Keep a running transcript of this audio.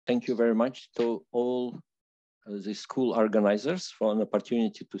thank you very much to all the school organizers for an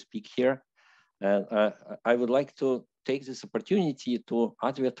opportunity to speak here. And I would like to take this opportunity to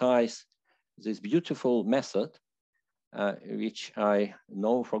advertise this beautiful method, which I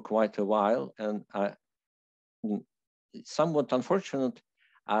know for quite a while. And it's somewhat unfortunate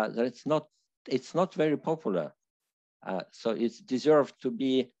that it's not very popular. So it's deserved to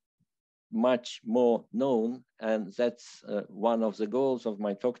be much more known, and that's one of the goals of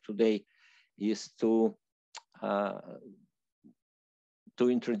my talk today, is to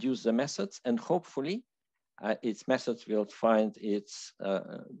introduce the methods, and hopefully its methods will find its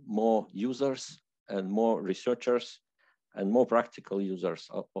more users and more researchers and more practical users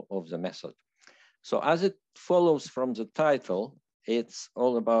of the method. So as it follows from the title, it's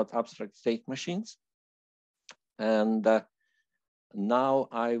all about abstract state machines. And now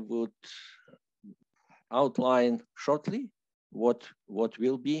I would outline shortly what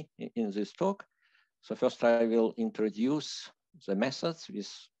will be in this talk. So first I will introduce the methods with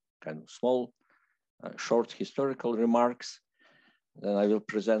kind of small, short historical remarks. Then I will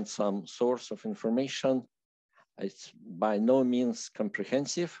present some source of information. It's by no means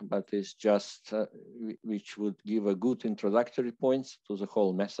comprehensive, but it's just which would give a good introductory points to the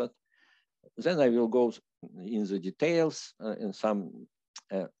whole method. Then I will go in the details in some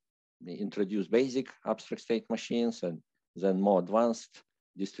introduce basic abstract state machines and then more advanced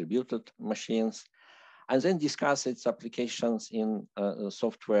distributed machines, and then discuss its applications in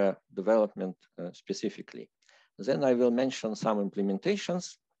software development specifically. Then I will mention some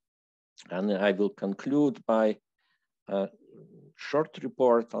implementations, and I will conclude by a short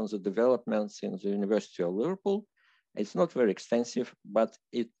report on the developments in the University of Liverpool. It's not very extensive, but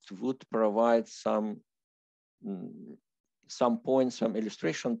it would provide some points, some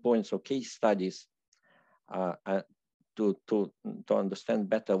illustration points or case studies to understand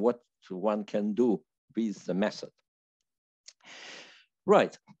better what one can do with the method.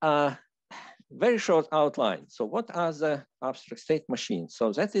 Right, very short outline. So what are the abstract state machines?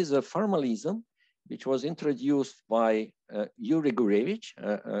 So that is a formalism which was introduced by Yuri Gurevich,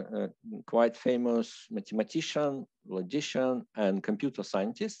 a quite famous mathematician, logician, and computer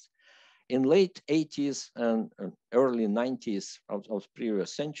scientist in late 80s and early 90s of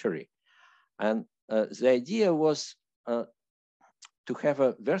previous century. And the idea was to have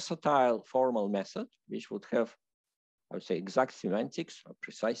a versatile formal method, which would have, I would say, exact semantics or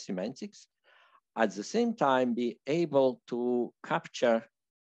precise semantics, at the same time be able to capture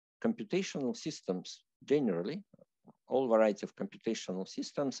computational systems generally, all varieties of computational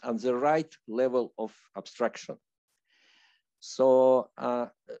systems, at the right level of abstraction. So,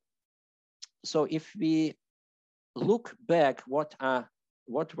 so if we look back, what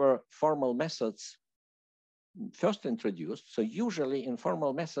were formal methods first introduced? So usually in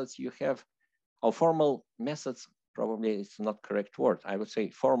formal methods you have, or formal methods, probably it's not correct word, I would say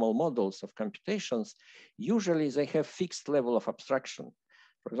formal models of computations, usually they have fixed level of abstraction.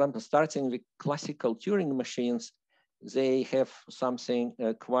 For example, starting with classical Turing machines, they have something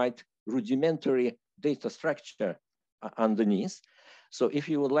quite rudimentary data structure underneath. So if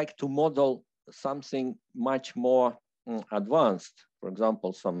you would like to model something much more advanced, for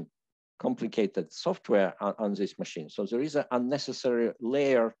example, some complicated software on this machine, so there is an unnecessary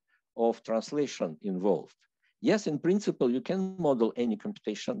layer of translation involved. Yes, in principle, you can model any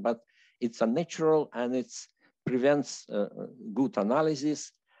computation, but it's unnatural and it prevents good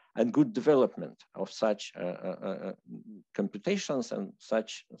analysis and good development of such computations and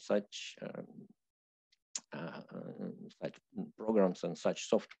such programs and such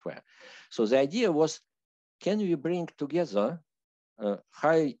software. So the idea was, can we bring together a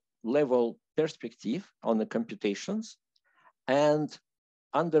high level perspective on the computations and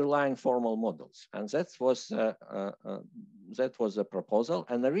underlying formal models? And that was a proposal.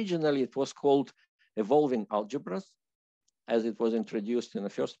 And originally it was called evolving algebras, as it was introduced in the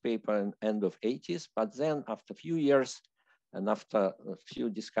first paper in end of 80s. But then after a few years and after a few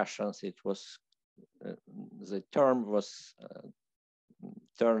discussions, it was the term was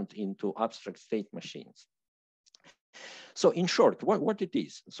turned into abstract state machines. So in short, what it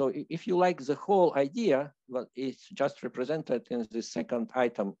is. So if you like the whole idea, well, it's just represented in the second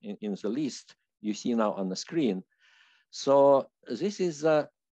item in the list you see now on the screen. So this is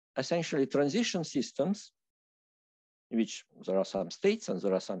essentially transition systems, which there are some states and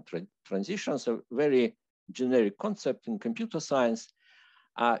there are some transitions, a very generic concept in computer science,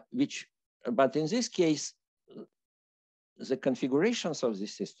 but in this case, the configurations of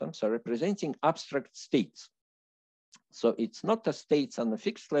these systems are representing abstract states. So it's not a states on a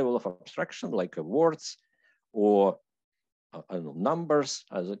fixed level of abstraction like words or numbers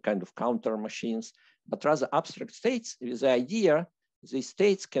as a kind of counter machines, but rather abstract states with the idea these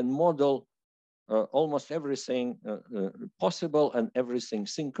states can model almost everything possible and everything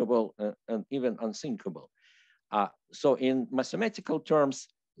thinkable and even unthinkable. So in mathematical terms,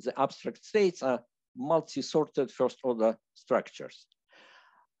 the abstract states are multi-sorted first-order structures.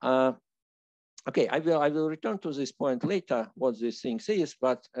 Okay, I will return to this point later, what these things is,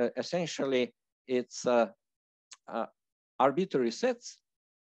 but essentially it's arbitrary sets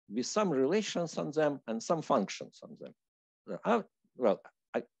with some relations on them and some functions on them. Well,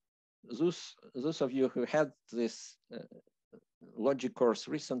 those of you who had this logic course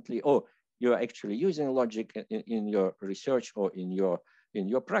recently, or you're actually using logic in your research or in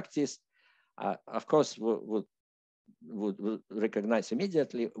your practice, of course would recognize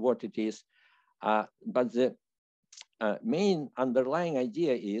immediately what it is. But the main underlying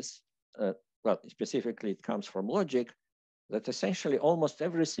idea is, well, specifically it comes from logic, that essentially almost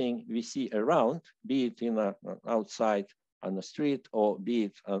everything we see around, be it in outside on the street or be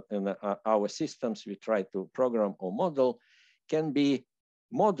it in our systems we try to program or model, can be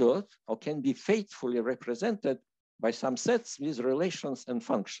modeled or can be faithfully represented by some sets with relations and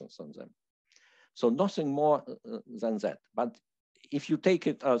functions on them. So nothing more than that. But if you take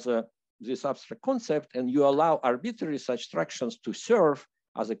it as this abstract concept and you allow arbitrary such structures to serve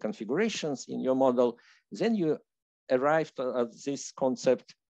as a configurations in your model, then you arrived at this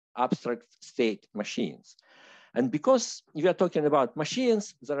concept, abstract state machines. And because we are talking about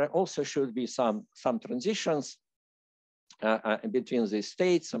machines, there also should be some transitions between the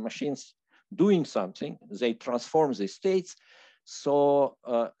states and machines doing something. They transform the states. So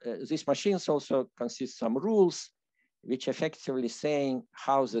these machines also consist some rules which effectively saying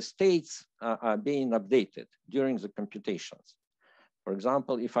how the states are being updated during the computations. For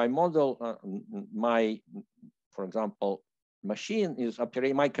example, if I model for example, machine is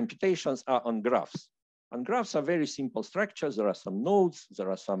operating, my computations are on graphs. And graphs are very simple structures. There are some nodes,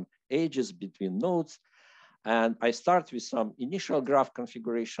 there are some edges between nodes. And I start with some initial graph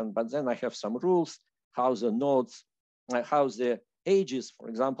configuration, but then I have some rules, how the nodes, how the edges, for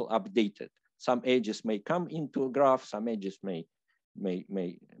example, updated. Some edges may come into a graph, some edges may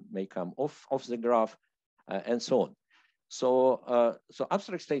come off the graph, and so on. So, so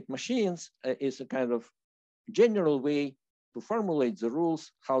abstract state machines is a kind of general way to formulate the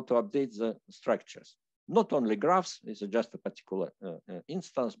rules, how to update the structures. Not only graphs, it's just a particular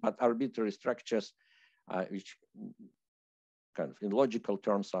instance, but arbitrary structures, which kind of in logical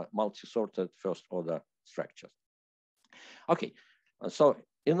terms are multi-sorted first-order structures. Okay, so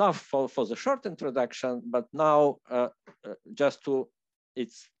enough for the short introduction, but now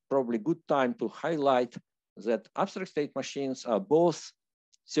it's probably good time to highlight that abstract state machines are both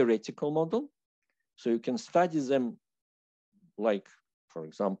theoretical model, so you can study them like, for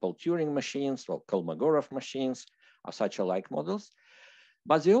example, Turing machines or Kolmogorov machines are such alike models,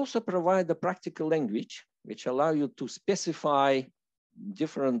 but they also provide a practical language which allow you to specify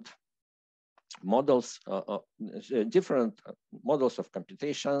different models, of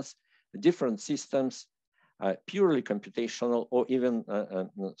computations, different systems, purely computational or even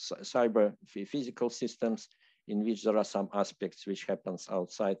cyber physical systems in which there are some aspects which happens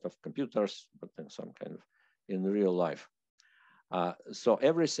outside of computers, but in some kind of in real life. So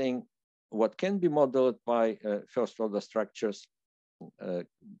everything what can be modeled by first order structures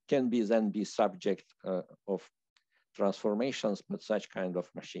can then be subject of transformations with such kind of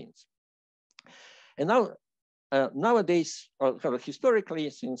machines. And now, nowadays, historically,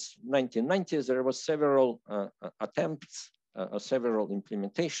 since 1990s, there was several attempts, several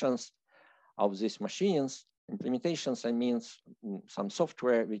implementations of these machines. Implementations, I mean some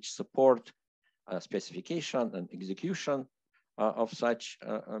software which support specification and execution of such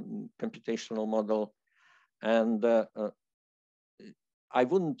computational model. And I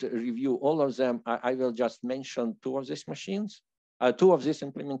wouldn't review all of them. I will just mention two of these machines, two of these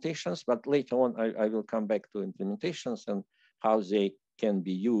implementations, but later on I will come back to implementations and how they can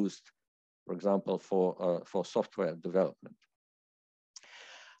be used, for example, for software development.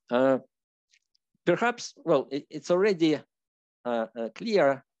 Perhaps, well, it's already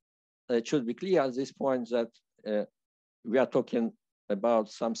clear, it should be clear at this point that we are talking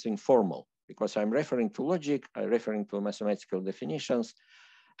about something formal, because I'm referring to logic, I'm referring to mathematical definitions,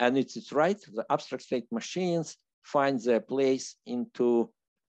 and it's right, the abstract state machines find their place into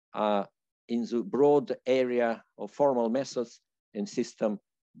in the broad area of formal methods in system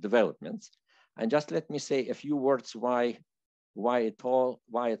developments. And just let me say a few words why at all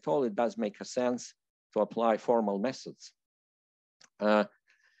it does make a sense to apply formal methods.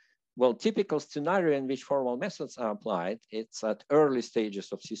 well, typical scenario in which formal methods are applied, it's at early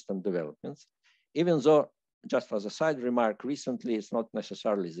stages of system development, even though, just as a side remark, recently it's not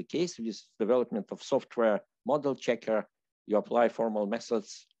necessarily the case. With development of software model checker, you apply formal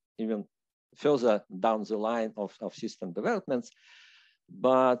methods even further down the line of system developments.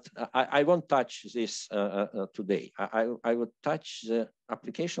 But I won't touch this today. I would touch the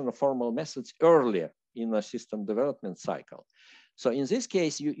application of formal methods earlier in a system development cycle. So in this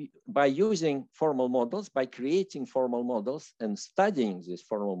case, by using formal models, by creating formal models and studying these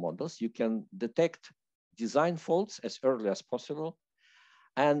formal models, you can detect design faults as early as possible.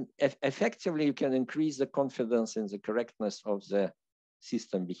 And effectively, you can increase the confidence in the correctness of the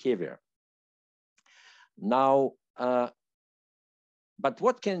system behavior. Now, but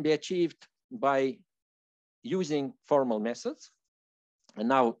what can be achieved by using formal methods? And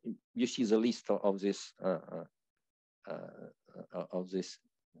now you see the list of this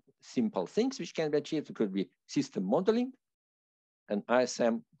simple things which can be achieved. It could be system modeling, and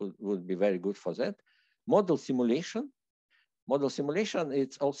ISM would be very good for that. Model simulation. Model simulation,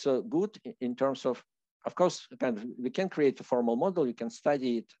 it's also good in terms of course, we can create a formal model. You can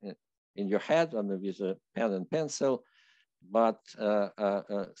study it in your head and with a pen and pencil, but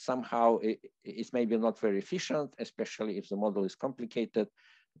somehow it's maybe not very efficient, especially if the model is complicated.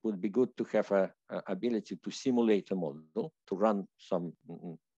 It would be good to have an ability to simulate a model, to run some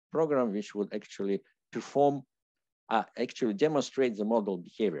program which would actually perform, actually demonstrate the model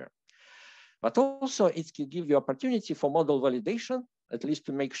behavior. But also it can give you opportunity for model validation, at least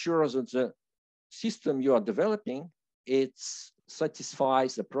to make sure that the system you are developing, it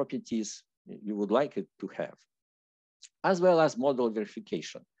satisfies the properties you would like it to have, as well as model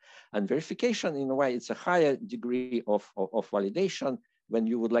verification. And verification, in a way, it's a higher degree of validation when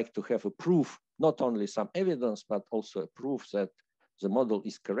you would like to have a proof, not only some evidence, but also a proof that the model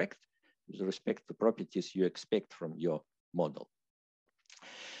is correct with respect to properties you expect from your model.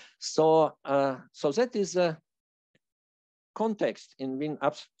 So, so that is a context in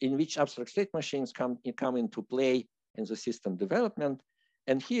which abstract state machines come into play in the system development.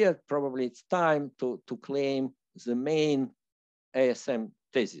 And here, probably it's time to claim the main ASM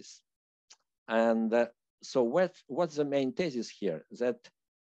thesis. And so what's the main thesis here? That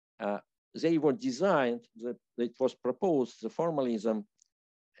they were designed, that it was proposed, the formalism,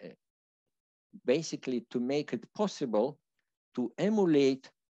 basically to make it possible to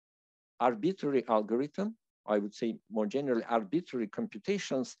emulate arbitrary algorithm, I would say more generally arbitrary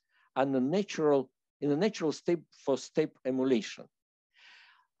computations, and in a natural step-for-step emulation.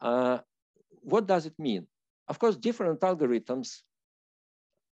 What does it mean? Of course, different algorithms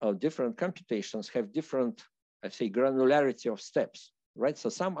or different computations have different, I say, granularity of steps, right? So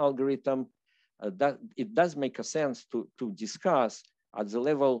some algorithm, it does make a sense to discuss at the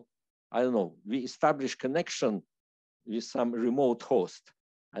level, I don't know, we establish connection with some remote host,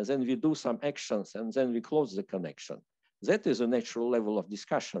 and then we do some actions, and then we close the connection. That is a natural level of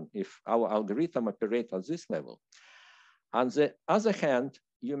discussion if our algorithm operates at this level. On the other hand,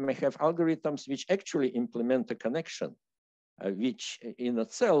 you may have algorithms which actually implement a connection, which in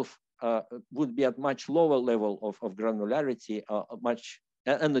itself would be at much lower level of granularity,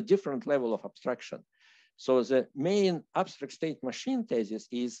 and a different level of abstraction. So the main abstract state machine thesis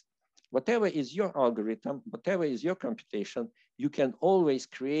is, whatever is your algorithm, whatever is your computation, you can always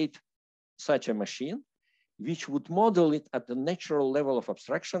create such a machine which would model it at the natural level of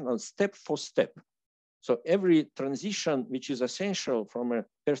abstraction and step for step. So every transition which is essential from a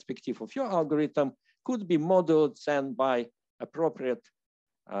perspective of your algorithm could be modeled then by appropriately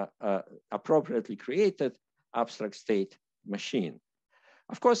created abstract state machine.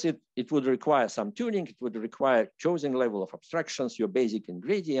 Of course, it would require some tuning. It would require choosing level of abstractions, your basic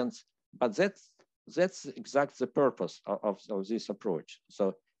ingredients, but that's exactly the purpose of this approach.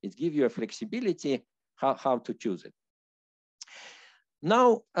 So it gives you a flexibility how to choose it.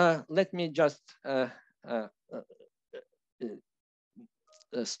 Now, let me just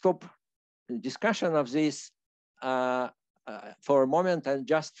stop the discussion of this for a moment and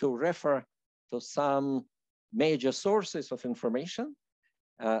just to refer to some major sources of information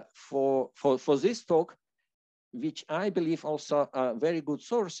for this talk, which I believe also are very good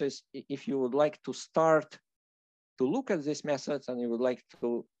sources if you would like to start to look at these methods and you would like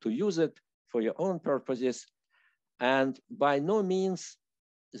to use it for your own purposes. And by no means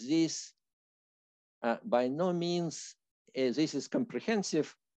this is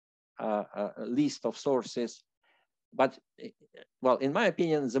comprehensive list of sources, but well, in my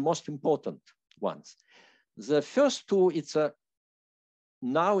opinion, the most important ones. The first two,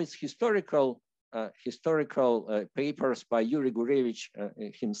 now it's historical historical papers by Yuri Gurevich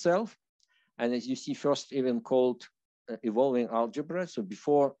himself. And as you see, first even called evolving algebra. So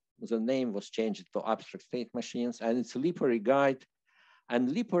before the name was changed to abstract state machines, and it's a Lipari guide. And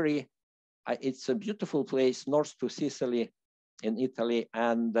Lipari, it's a beautiful place north to Sicily in Italy.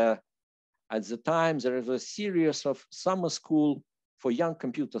 And at the time, there was a series of summer school for young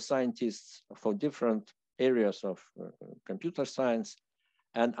computer scientists for different areas of computer science.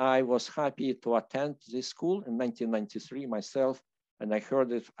 And I was happy to attend this school in 1993 myself. And I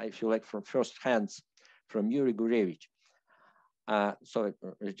heard it, I feel like, from first hands from Yuri Gurevich. So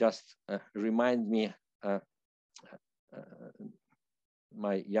it just remind me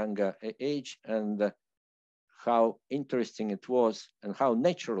my younger age and how interesting it was and how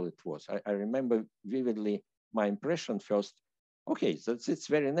natural it was. I remember vividly my impression first, okay, it's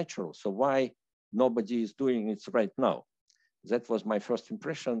very natural. So why nobody is doing it right now? That was my first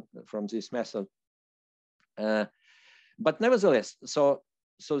impression from this method. But nevertheless, so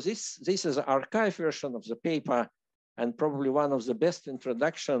this is an archive version of the paper, and probably one of the best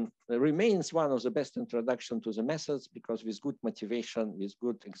introduction, remains one of the best introduction to the methods, because with good motivation, with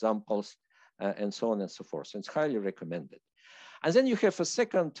good examples, and so on and so forth. So it's highly recommended. And then you have a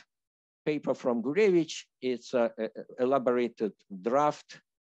second paper from Gurevich. It's an elaborated draft,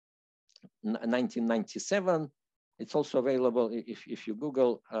 1997. It's also available if you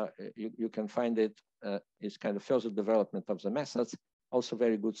Google, you can find it. It's kind of further development of the methods, also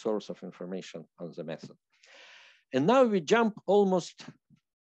very good source of information on the method. And now we jump almost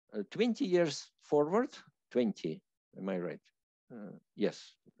 20 years forward, 20, am I right?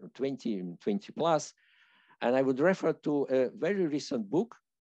 Yes, 20 plus. And I would refer to a very recent book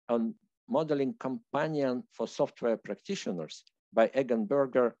on modeling companion for software practitioners by Egan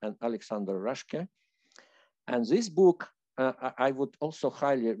Berger and Alexander Rashke. And this book, I would also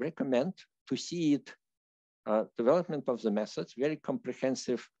highly recommend to see it, development of the methods, very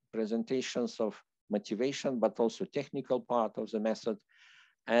comprehensive presentations of motivation, but also technical part of the method.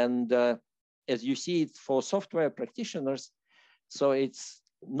 And as you see it for software practitioners, so it's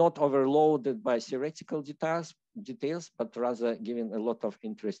not overloaded by theoretical details, but rather giving a lot of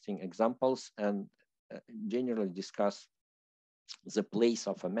interesting examples and generally discuss the place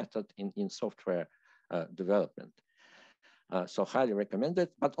of a method in software development. So highly recommended.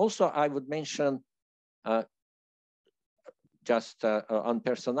 But also I would mention just on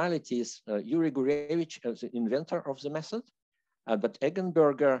personalities, Yuri Gurevich as the inventor of the method, but Egan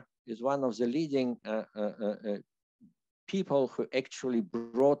Berger is one of the leading people who actually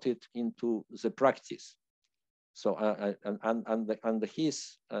brought it into the practice. So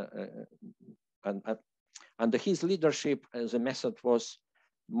under his leadership, the method was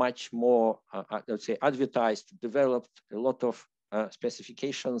much more, let's say, advertised, developed, a lot of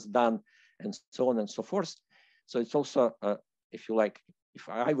specifications done, and so on and so forth. So it's also, if you like, if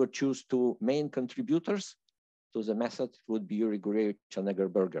I would choose two main contributors to the method, it would be Yuri Gurevich and Egan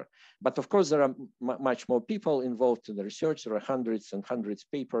Berger. But of course, there are much more people involved in the research. There are hundreds and hundreds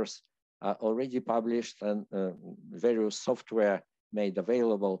of papers already published and various software made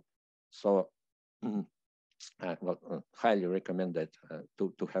available. So highly recommended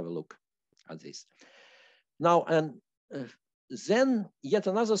to have a look at this. Now, and then yet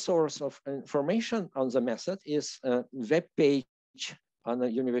another source of information on the method is a web page on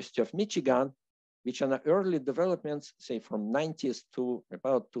the University of Michigan, which on the early developments, say from 90s to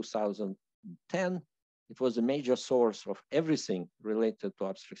about 2010, it was a major source of everything related to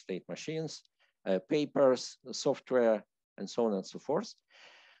abstract state machines, papers, software, and so on and so forth.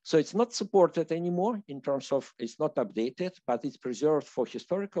 So it's not supported anymore in terms of, it's not updated, but it's preserved for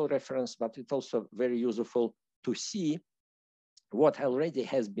historical reference, but it's also very useful to see what already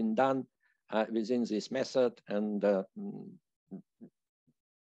has been done within this method and to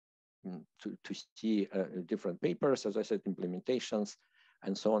see different papers, as I said, implementations,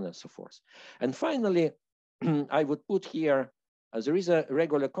 and so on and so forth. And finally, I would put here, there is a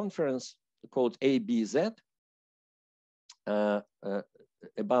regular conference called ABZ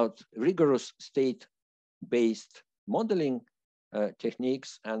about rigorous state-based modeling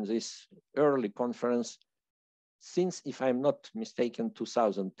techniques. And this early conference, since, if I'm not mistaken,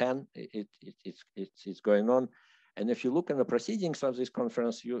 2010, it's going on. And if you look in the proceedings of this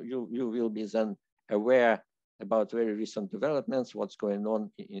conference, you will be then aware about very recent developments, what's going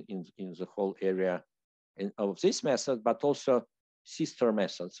on in the whole area of this method, but also sister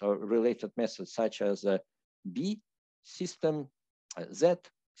methods or related methods such as B system, Z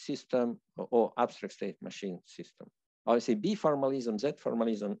system, or abstract state machine system. I say B formalism, Z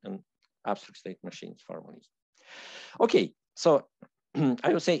formalism, and abstract state machines formalism. Okay, so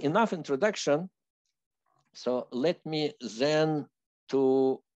I would say enough introduction. So let me then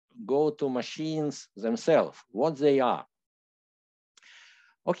to go to machines themselves, what they are.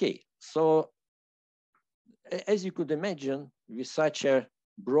 Okay, so as you could imagine, with such a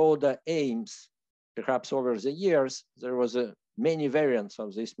broader aims, perhaps over the years, there was many variants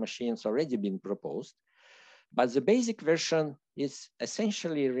of these machines already been proposed, but the basic version is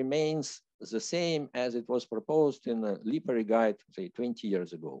essentially remains the same as it was proposed in the Library guide, say 20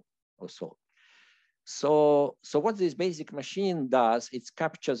 years ago or so. So what this basic machine does, it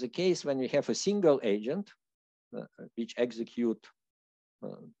captures a case when you have a single agent which execute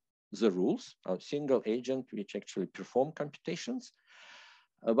the rules, a single agent which actually perform computations.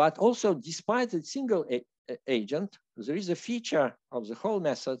 But also, despite a single agent, there is a feature of the whole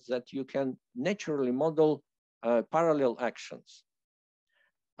method that you can naturally model parallel actions.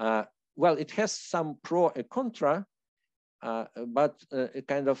 Well, it has some pro and contra, but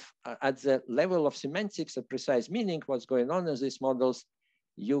kind of at the level of semantics, a precise meaning, what's going on in these models,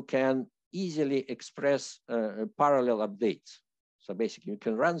 you can easily express parallel updates. So basically, you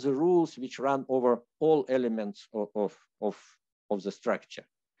can run the rules which run over all elements of the structure.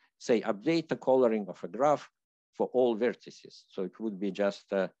 Say, update the coloring of a graph for all vertices. So it would be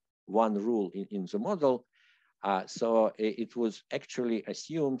just one rule in the model. So it was actually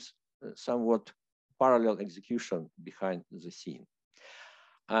assumes somewhat parallel execution behind the scene.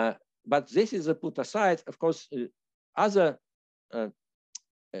 But this is a put aside. Of course, other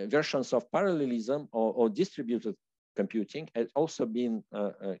versions of parallelism or distributed computing has also been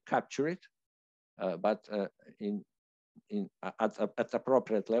captured, but at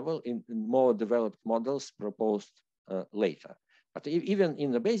appropriate level in more developed models proposed later. But even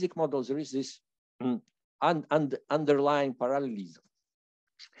in the basic models, there is this underlying parallelism.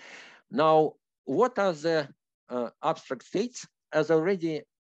 Now, what are the abstract states? As already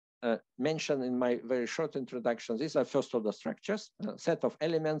mentioned in my very short introduction, these are first order structures, a set of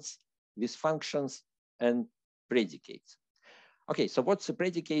elements with functions and predicates. Okay, so what's the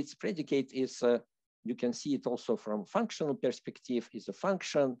predicates? Predicate is, you can see it also from functional perspective, is a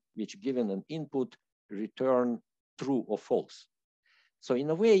function which given an input return true or false. So in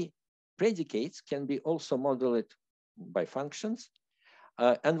a way, predicates can be also modeled by functions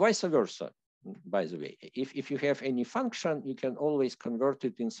and vice versa, by the way. If you have any function, you can always convert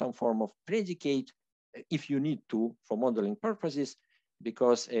it in some form of predicate if you need to for modeling purposes,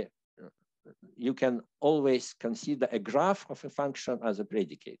 because you can always consider a graph of a function as a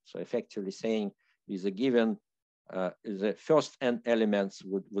predicate. So effectively saying with a given, the first n elements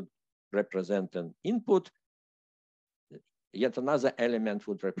would represent an input, yet another element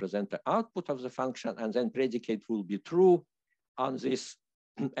would represent the output of the function, and then predicate will be true on this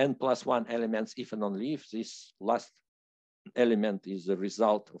n+1 elements if and only if this last element is the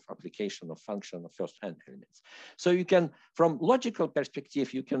result of application of function of first n elements. So you can, from logical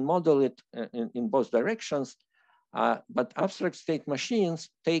perspective, you can model it in both directions, but abstract state machines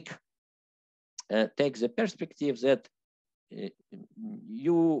take the perspective that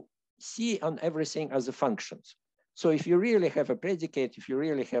you see on everything as a functions. So if you really have a predicate, if you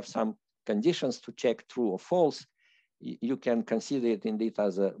really have some conditions to check true or false, you can consider it indeed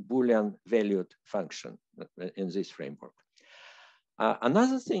as a Boolean valued function in this framework.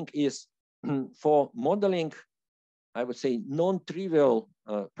 Another thing is for modeling, I would say, non-trivial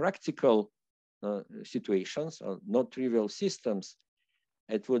practical situations or not trivial systems,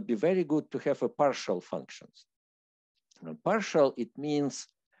 it would be very good to have a partial functions. Partial, it means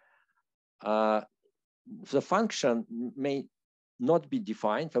the function may not be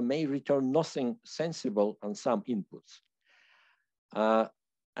defined or may return nothing sensible on some inputs.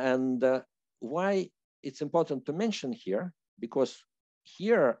 Why it's important to mention here, because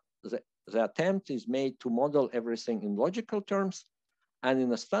here the attempt is made to model everything in logical terms, and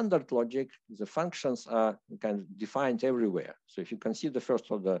in a standard logic, the functions are kind of defined everywhere. So if you consider first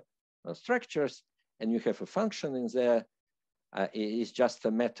order structures and you have a function in there, it is just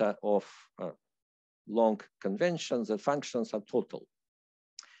a matter of long conventions. The functions are total.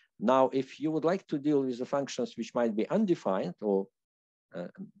 Now, if you would like to deal with the functions which might be undefined or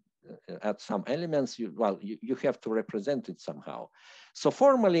at some elements, you have to represent it somehow. So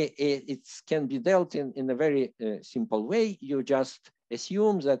formally, it can be dealt in a very simple way. You just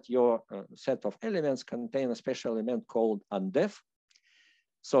assume that your set of elements contain a special element called undef.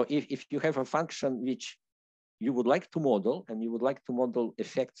 So if you have a function which you would like to model, and you would like to model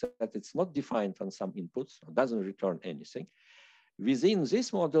effects that it's not defined on some inputs, or doesn't return anything, within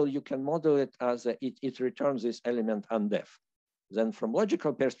this model, you can model it as it returns this element undef. Then from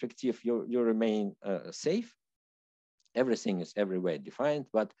logical perspective, you remain safe. Everything is everywhere defined,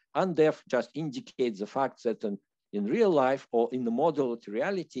 but undef just indicates the fact that in real life or in the modeled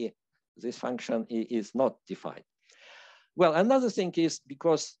reality, this function is not defined. Well, another thing is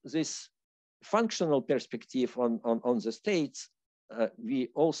because this functional perspective on the states, we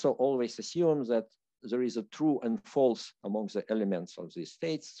also always assume that there is a true and false among the elements of these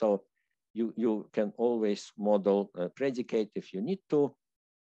states. So you can always model a predicate if you need to.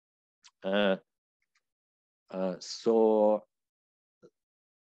 So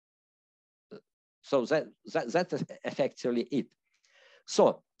that's effectively it.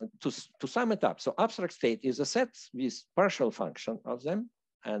 So to sum it up, so abstract state is a set with partial function of them,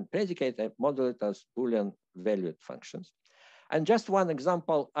 and predicate I model it as Boolean valued functions. And just one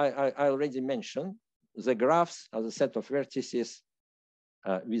example I already mentioned, the graphs are a set of vertices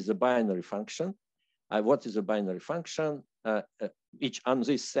with a binary function. What is a binary function? Each on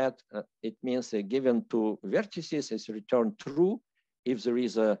this set, it means given two vertices is returned true if there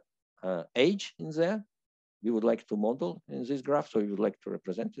is a age in there. We would like to model in this graph, so we would like to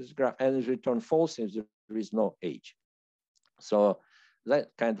represent this graph, and it return false if there is no age. So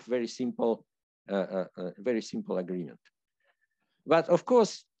that kind of very simple agreement. But of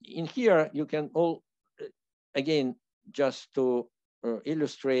course, in here you can all again just to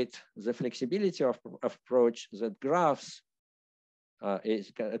illustrate the flexibility of approach that graphs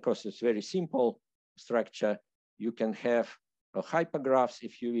is, of course, it's very simple structure. You can have hypergraphs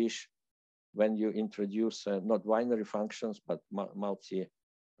if you wish, when you introduce not binary functions, but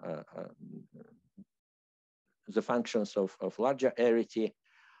the functions of larger arity,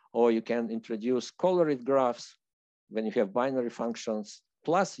 or you can introduce colored graphs when you have binary functions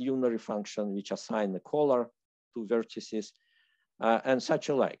plus unary function, which assign a color to vertices and such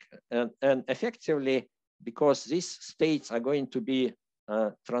alike. And effectively, because these states are going to be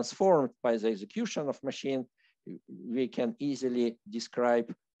transformed by the execution of machine, we can easily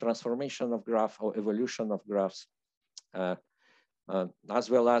describe transformation of graph or evolution of graphs, as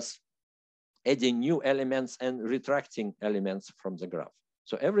well as adding new elements and retracting elements from the graph.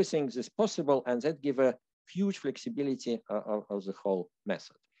 So everything is possible, and that gives a huge flexibility of the whole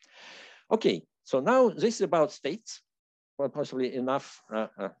method. Okay, so now this is about states. Well, possibly enough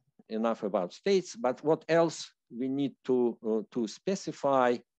about states, but what else we need to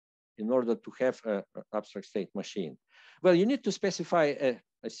specify in order to have an abstract state machine? Well, you need to specify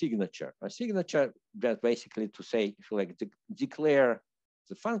a signature that basically to say, if you like, declare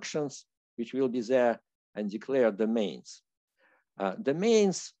the functions which will be there and declare domains.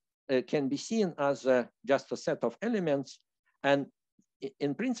 Domains can be seen as just a set of elements, and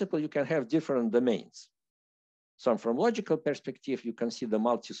in principle, you can have different domains. So from logical perspective, you consider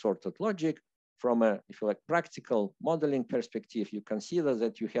multi-sorted logic. From a, if you like, practical modeling perspective, you consider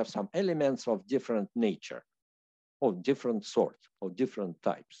that you have some elements of different nature, of different sort, of different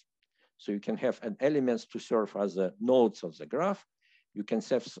types. So you can have an elements to serve as the nodes of the graph. You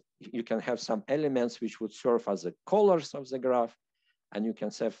can have some elements which would serve as the colors of the graph, and you can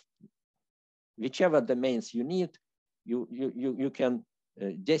have whichever domains you need. You can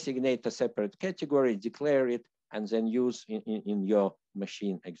designate a separate category, declare it, and then use in your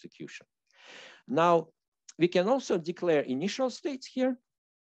machine execution. Now, we can also declare initial states here.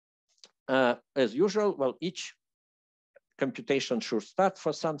 As usual, well, each computation should start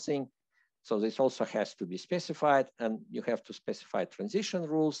for something. So this also has to be specified, and you have to specify transition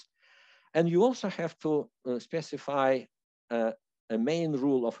rules. And you also have to specify a main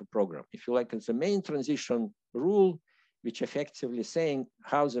rule of a program. If you like, it's a main transition rule, which effectively saying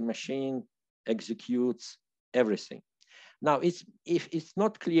how the machine executes everything. Now, if it's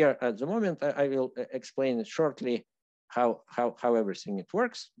not clear at the moment, I will explain it shortly how everything it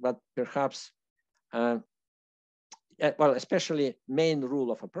works, but perhaps, well, especially main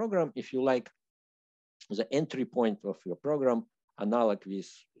rule of a program, if you like, the entry point of your program, analog with,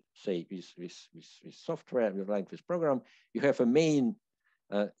 say, with software, like with program, you have a main,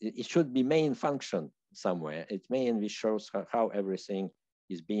 it should be main function somewhere. It's main which shows how everything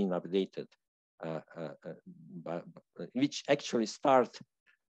is being updated. Which actually start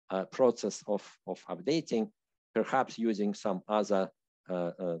a process of updating, perhaps using some other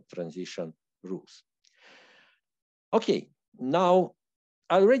transition rules. Okay, now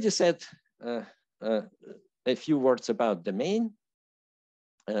I already said a few words about domain.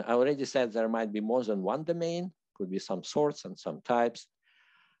 I already said there might be more than one domain, could be some sorts and some types.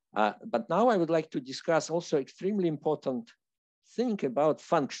 But now I would like to discuss also extremely important thing about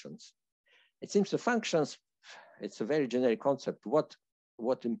functions. It seems the functions, it's a very generic concept. What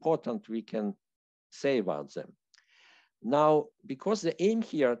important we can say about them. Now, because the aim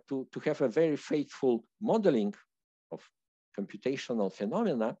here to have a very faithful modeling of computational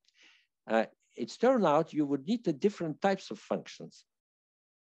phenomena, it's turned out you would need different types of functions.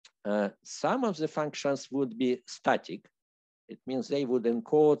 Some of the functions would be static. It means they would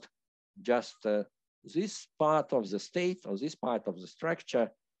encode just this part of the state or this part of the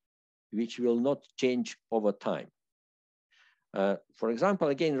structure, which will not change over time. For example,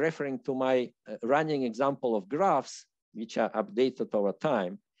 again, referring to my running example of graphs, which are updated over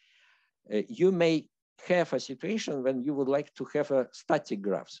time, you may have a situation when you would like to have a static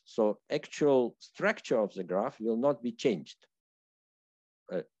graphs. So actual structure of the graph will not be changed.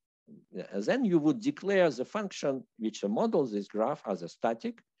 Then you would declare the function which models this graph as a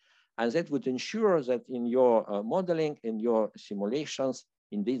static, and that would ensure that in your modeling, in your simulations,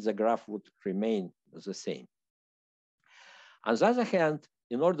 indeed the graph would remain the same. On the other hand,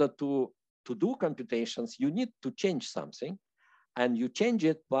 in order to do computations, you need to change something, and you change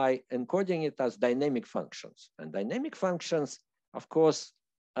it by encoding it as dynamic functions. And dynamic functions, of course,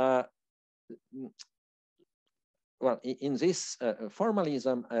 well, in this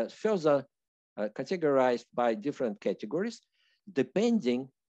formalism, further categorized by different categories, depending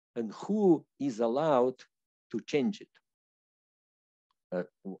on who is allowed to change it.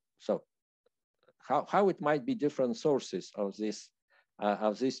 So how it might be different sources of these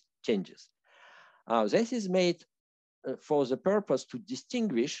changes. This is made for the purpose to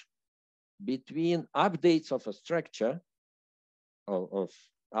distinguish between updates of a structure of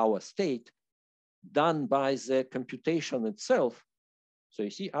our state done by the computation itself. So you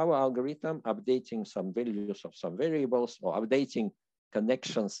see our algorithm updating some values of some variables or updating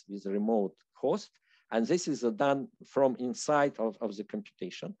connections with a remote host. And this is done from inside of the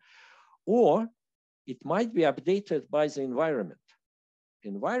computation. Or it might be updated by the environment.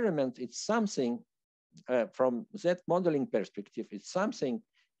 Environment, it's something from that modeling perspective, it's something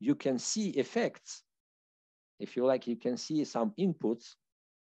you can see effects. If you like, you can see some inputs,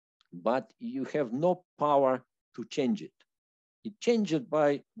 but you have no power to change it. It's changed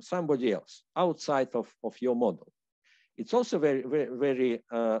by somebody else outside of your model. It's also very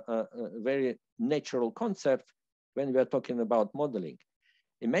natural concept when we are talking about modeling.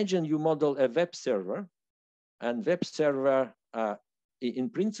 Imagine you model a web server, and web server, in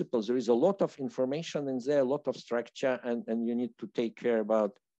principle, there is a lot of information in there, a lot of structure, and you need to take care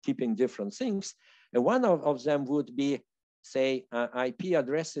about keeping different things. And one of them would be, say, IP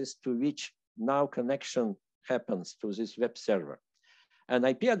addresses to which now connection happens to this web server. And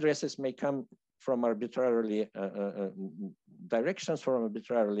IP addresses may come from arbitrarily directions, from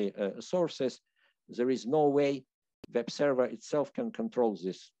arbitrarily sources. There is no way web server itself can control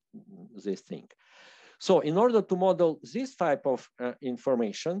this thing. So in order to model this type of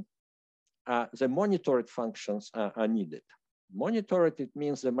information, the monitored functions are needed. Monitored, it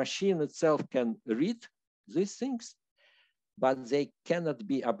means the machine itself can read these things, but they cannot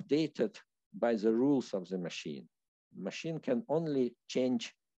be updated by the rules of the machine. Machine can only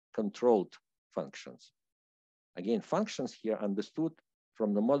change controlled functions. Again, functions here understood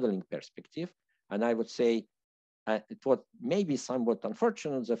from the modeling perspective, and I would say it was maybe somewhat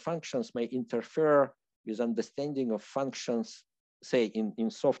unfortunate. The functions may interfere with understanding of functions, say in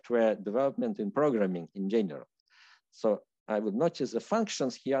software development, in programming in general. So I would notice the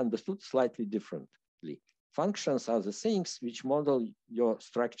functions here understood slightly differently. Functions are the things which model your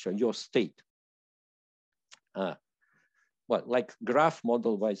structure, your state. Well, like graph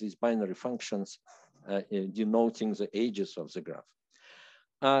model by these binary functions denoting the ages of the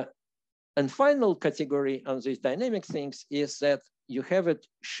graph. And final category on these dynamic things is that you have it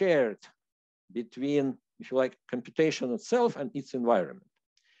shared between, if you like, computation itself and its environment.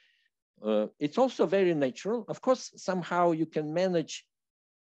 It's also very natural. Of course, somehow you can manage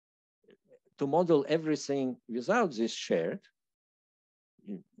to model everything without this shared,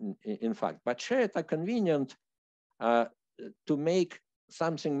 in fact, but shared are convenient to make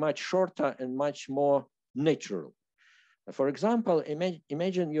something much shorter and much more natural. For example,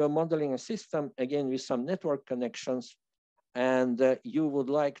 imagine you are modeling a system, again, with some network connections, and you would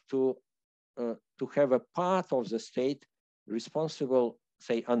like to have a part of the state responsible,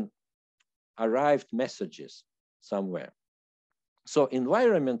 say, on arrived messages somewhere. So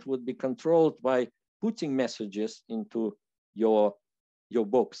environment would be controlled by putting messages into your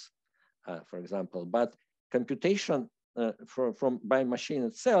box, for example, but computation by machine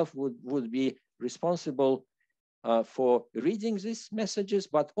itself would be responsible for reading these messages,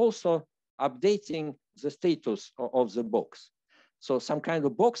 but also updating the status of the box. So some kind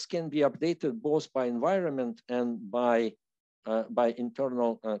of box can be updated both by environment and by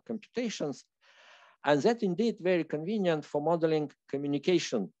internal computations. And that indeed very convenient for modeling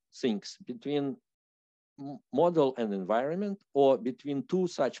communication things between model and environment, or between two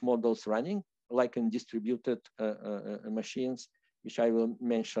such models running, like in distributed machines, which I will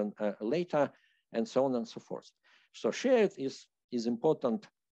mention later, and so on and so forth. So shared is important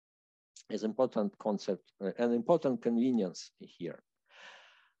concept, an important convenience here.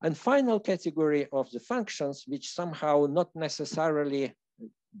 And final category of the functions, which somehow not necessarily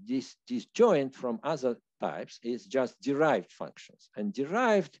disjoint from other types, is just derived functions. And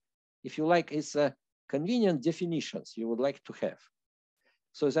derived, if you like, is a convenient definitions you would like to have.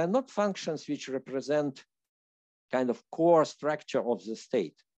 So they're not functions which represent kind of core structure of the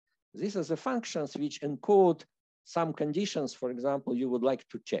state. These are the functions which encode some conditions, for example, you would like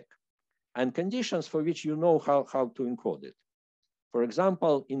to check, and conditions for which you know how to encode it. For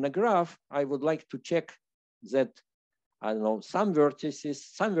example, in a graph, I would like to check that, I don't know, some vertices,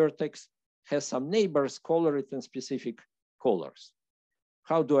 some vertex has some neighbors colored in specific colors.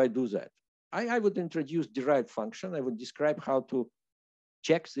 How do I do that? I would introduce derived function. I would describe how to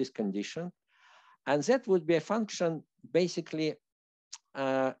check this condition. And that would be a function basically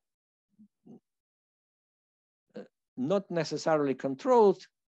not necessarily controlled,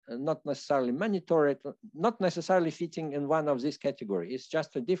 not necessarily monitored, not necessarily fitting in one of these categories. It's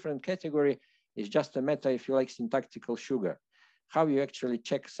just a different category. It's just a matter, if you like, syntactical sugar, how you actually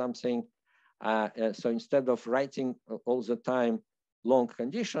check something. So instead of writing all the time long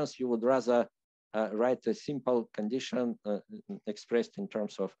conditions, you would rather write a simple condition expressed in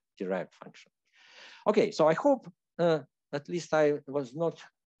terms of derived function. Okay, so I hope at least I was not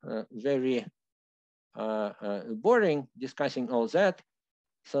very boring discussing all that.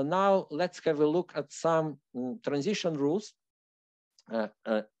 So now let's have a look at some transition rules,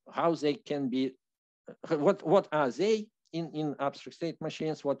 how they can be, what are they in abstract state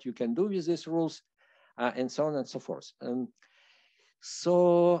machines, what you can do with these rules, and so on and so forth.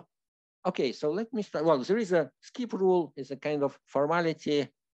 So, okay, so let me start. Well, there is a skip rule, is a kind of formality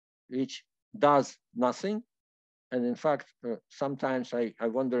which does nothing. And in fact, sometimes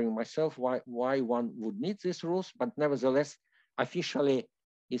I'm wondering myself why one would need these rules, but nevertheless, officially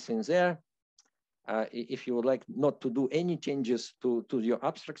it's in there. If you would like not to do any changes to your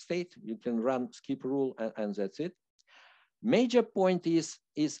abstract state, you can run skip rule and that's it. Major point is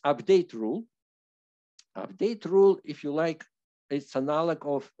update rule. Update rule, if you like, it's analog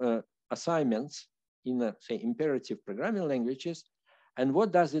of assignments in, say, imperative programming languages. And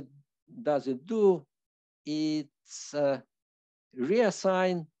what does it do? It's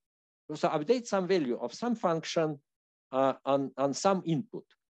reassign, so update some value of some function on some input.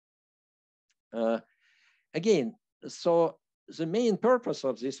 Again, so the main purpose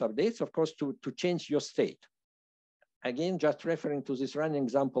of these updates, of course, to change your state. Again, just referring to this running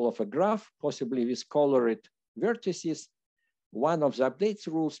example of a graph, possibly with colored vertices, one of the updates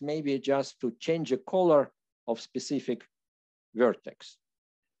rules may be just to change the color of specific vertex.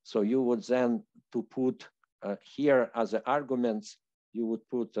 So you would then to put here as the arguments, you would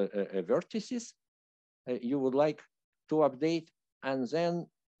put a vertices you would like to update, and then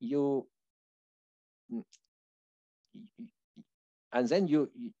you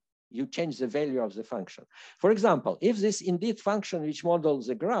change the value of the function. For example, if this indeed function which models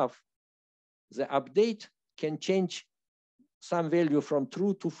the graph, the update can change some value from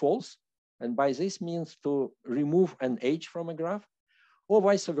true to false, and by this means to remove an edge from a graph, or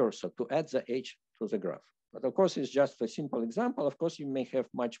vice versa, to add the edge to the graph. But of course, it's just a simple example. Of course, you may have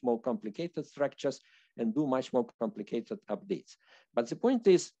much more complicated structures and do much more complicated updates. But the point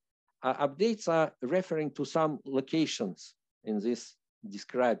is, updates are referring to some locations in this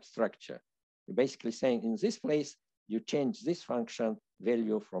described structure. You're basically saying in this place, you change this function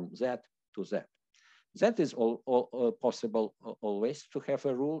value from that to that. That is all possible always to have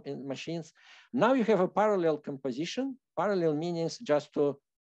a rule in machines. Now you have a parallel composition. Parallel means just to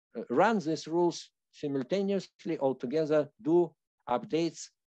run these rules simultaneously all together, do updates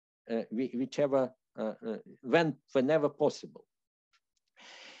whenever possible.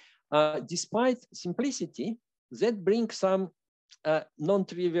 Despite simplicity, that brings some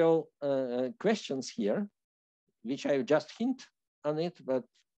non-trivial questions here, which I just hint on it, but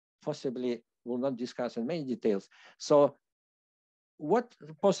possibly will not discuss in many details. So what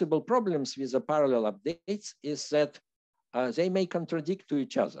possible problems with the parallel updates is that they may contradict to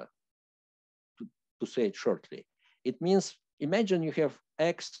each other, to say it shortly. It means, imagine you have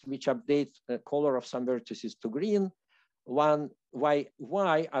X which updates the color of some vertices to green, Y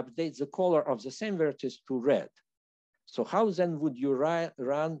updates the color of the same vertex to red. So how then would you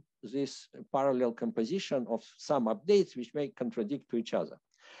run this parallel composition of some updates which may contradict to each other?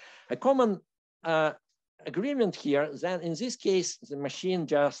 A common agreement here, then in this case, the machine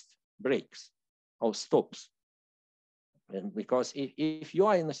just breaks. or stops. And because if you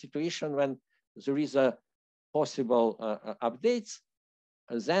are in a situation when there is a possible updates,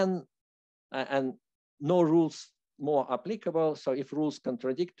 then and no rules more applicable. So if rules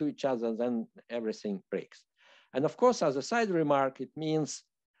contradict to each other, then everything breaks. And of course, as a side remark, it means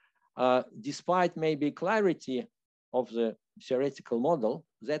despite maybe clarity of the theoretical model,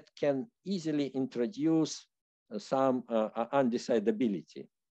 that can easily introduce some undecidability.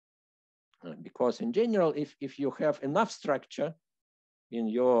 Because in general, if you have enough structure in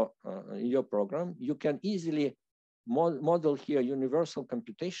your program, you can easily model here universal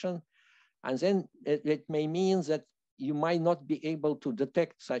computation, and then it may mean that you might not be able to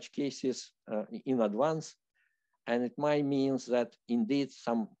detect such cases in advance, and it might mean that indeed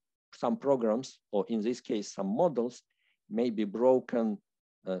some programs, or in this case some models, may be broken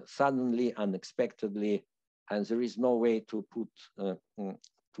suddenly, unexpectedly, and there is no way to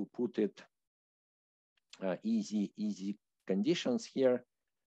put it easy conditions here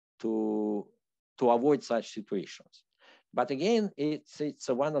to avoid such situations. But again, it's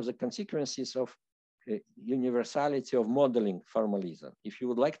one of the consequences of universality of modeling formalism. If you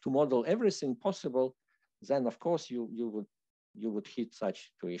would like to model everything possible, then of course you would hit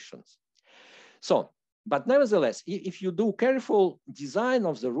such situations. So, but nevertheless, if you do careful design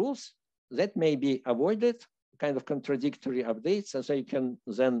of the rules, that may be avoided, kind of contradictory updates, and so you can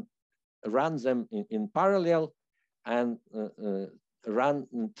then run them in parallel and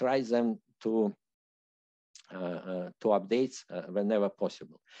try them to updates whenever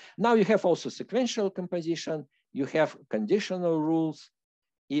possible. Now you have also sequential composition. You have conditional rules.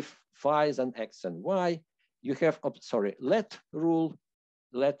 If phi then x and y. You have let rule,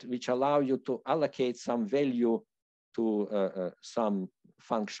 which allow you to allocate some value to some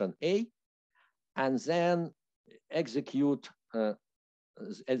function a, and then execute the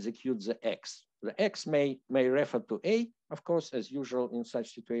x. The x may refer to a, of course, as usual in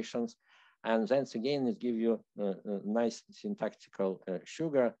such situations, and then again it gives you a nice syntactical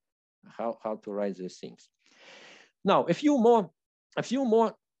sugar how to write these things. Now a few more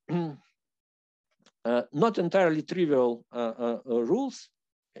not entirely trivial rules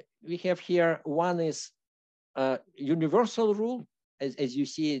we have here. One is universal rule. As you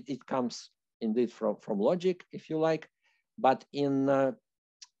see, it comes indeed from logic, if you like, but in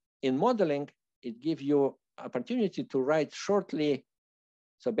modeling, it gives you opportunity to write shortly.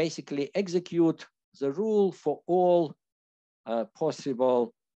 So basically execute the rule for all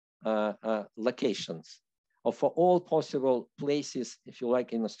possible locations, or for all possible places, if you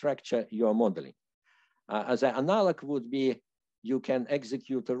like, in a structure you are modeling. As an analog would be, you can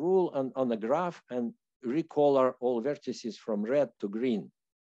execute a rule on a graph and recolor all vertices from red to green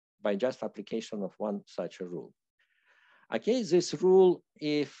by just application of one such a rule. Okay, this rule,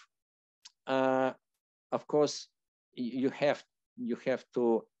 if of course you have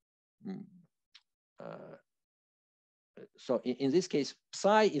to so in this case,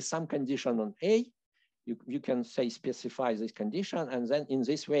 psi is some condition on A. You can say specify this condition, and then in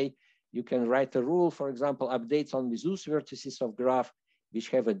this way you can write a rule, for example, updates only those vertices of graph which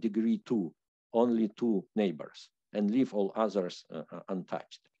have a degree 2, only 2 neighbors, and leave all others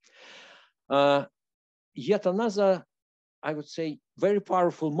untouched. Yet another, I would say, very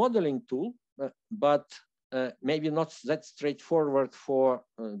powerful modeling tool, but maybe not that straightforward for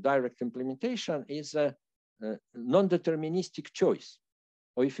direct implementation, is a non-deterministic choice,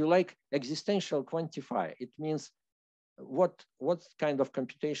 or if you like, existential quantifier. It means what kind of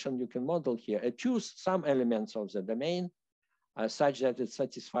computation you can model here. Choose some elements of the domain such that it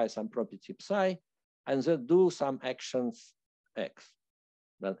satisfies some property psi, and then do some actions x.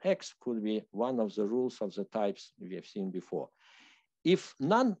 Then x could be one of the rules of the types we have seen before. If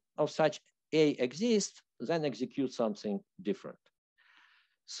none of such A exists, then execute something different.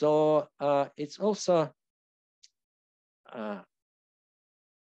 So it's also a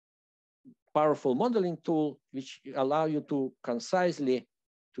powerful modeling tool which allow you to concisely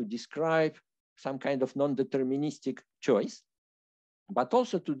to describe some kind of non-deterministic choice, but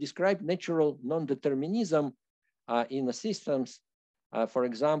also to describe natural non-determinism in the systems. For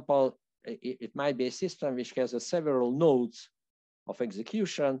example, it might be a system which has several nodes of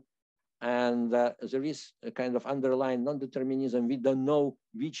execution, and there is a kind of underlying non-determinism. We don't know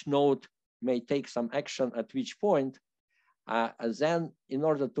which node may take some action at which point. Then in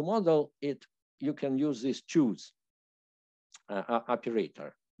order to model it, you can use this choose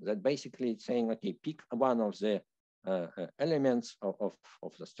operator that basically is saying, okay, pick one of the elements of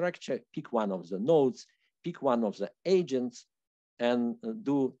the structure, pick one of the nodes, pick one of the agents, and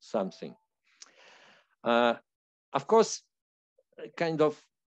do something. Of course, kind of,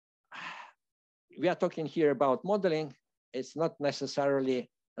 we are talking here about modeling. It's not necessarily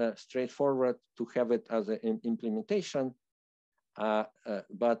straightforward to have it as an implementation,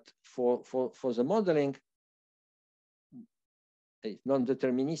 but for the modeling,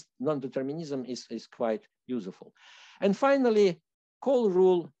 non-determinism is quite useful. And finally, call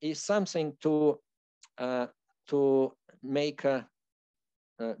rule is something to make a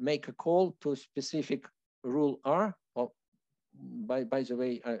call to specific rule R. Oh, by the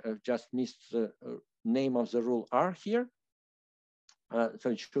way, I just missed the name of the rule R here. So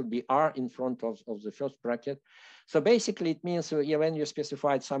it should be R in front of the first bracket. So basically, it means when you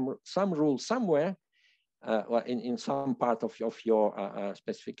specified some rule somewhere, in some part of your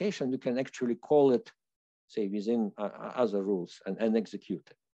specification, you can actually call it, say, within other rules and execute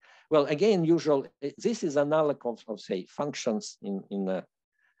it. Well, again, this is analog of say functions in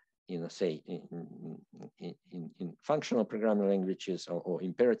functional programming languages or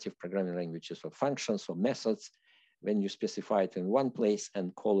imperative programming languages, or functions or methods, when you specify it in one place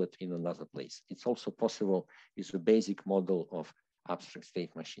and call it in another place. It's also possible with the basic model of abstract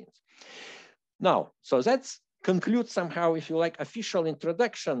state machines. Now, so that's concludes somehow, if you like, official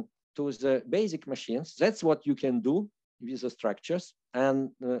introduction to the basic machines. That's what you can do with the structures. And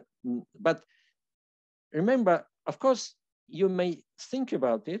but remember, of course, you may think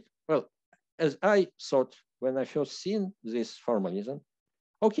about it. Well, as I thought when I first seen this formalism,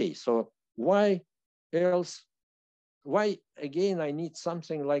 okay, so why else? Why again I need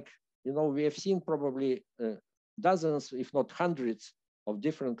something like, we have seen probably dozens, if not hundreds, of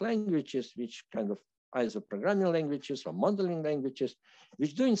different languages, which kind of either programming languages or modeling languages,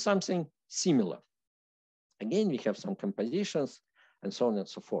 which doing something similar. Again, we have some compositions and so on and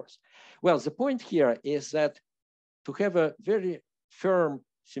so forth. Well, the point here is that to have a very firm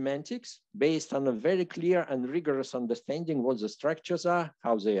semantics based on a very clear and rigorous understanding what the structures are,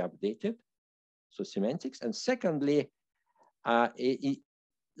 how they are updated, so semantics. And secondly,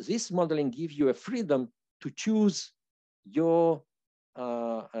 this modeling gives you a freedom to choose your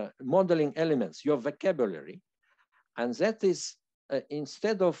modeling elements, your vocabulary. And that is,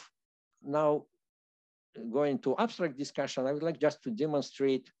 instead of now going to abstract discussion, I would like just to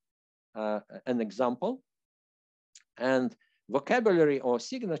demonstrate an example. And vocabulary or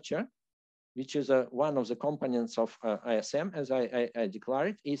signature, which is one of the components of ISM, as I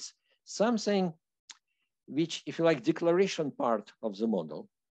declared, is something which, if you like, declaration part of the model.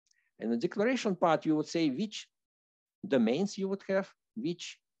 In the declaration part, you would say which domains you would have,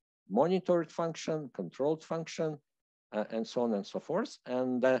 which monitored function, controlled function, and so on and so forth.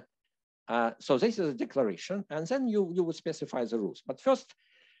 And so this is a declaration, and then you would specify the rules. But first,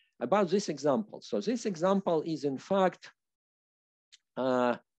 about this example. So this example is, in fact,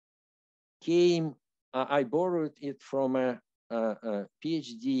 I borrowed it from a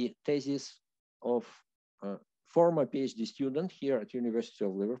PhD thesis of a former PhD student here at University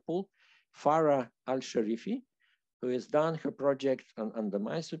of Liverpool, Farah Al-Sharifi, who has done her project under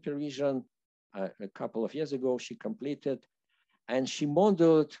my supervision a couple of years ago. She completed, and she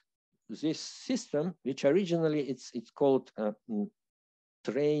modeled this system, which originally it's called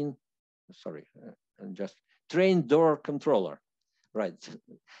train door controller, right?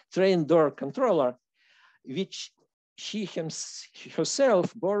 Train door controller, which she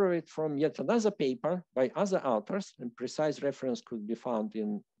herself borrowed from yet another paper by other authors, and precise reference could be found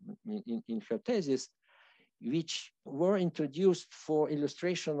in her thesis, which were introduced for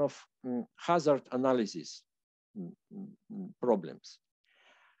illustration of hazard analysis problems.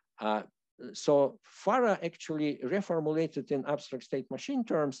 So Farah actually reformulated in abstract state machine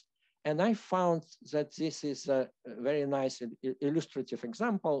terms, and I found that this is a very nice illustrative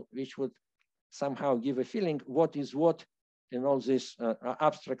example, which would somehow give a feeling what is what in all this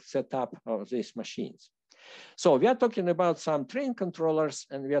abstract setup of these machines. So we are talking about some train controllers,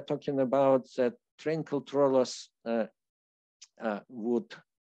 and we are talking about that train controllers would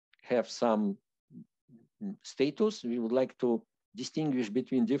have some status. We would like to distinguish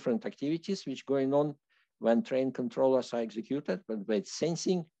between different activities which going on when train controllers are executed, but by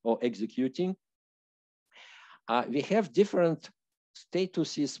sensing or executing. We have different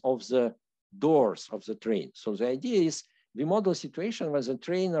statuses of the doors of the train. So the idea is we model a situation where the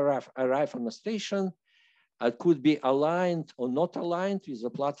train arrive on the station, could be aligned or not aligned with the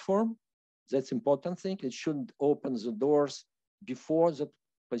platform. That's important thing. It should open the doors before the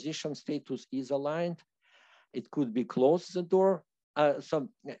position status is aligned. It could be close the door. So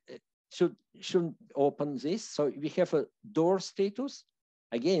should open this. So we have a door status.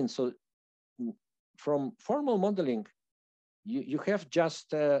 Again, so from formal modeling, you have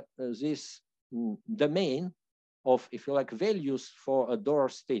just this domain of, if you like, values for a door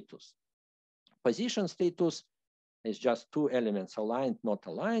status. Position status is just two elements, aligned, not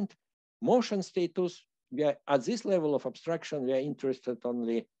aligned. Motion status, we are at this level of abstraction, we are interested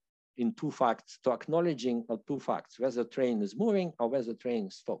only in two facts, to acknowledging of two facts, whether the train is moving or whether the train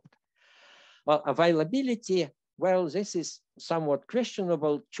is stopped. Well, availability, well, this is somewhat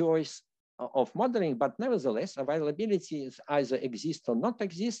questionable choice of modeling, but nevertheless, availability is either exist or not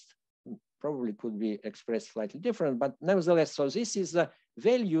exist, probably could be expressed slightly different, but nevertheless, so this is the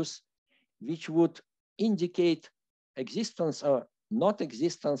values which would indicate existence or not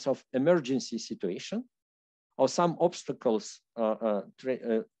existence of emergency situation or some obstacles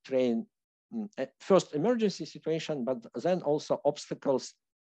train, first emergency situation, but then also obstacles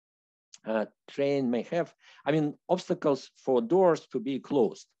train may have. I mean, obstacles for doors to be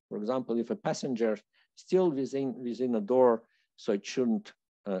closed. For example, if a passenger still within a door, so it shouldn't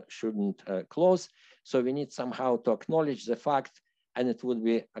close. So we need somehow to acknowledge the fact, and it would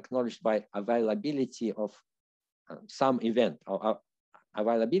be acknowledged by availability of some event, or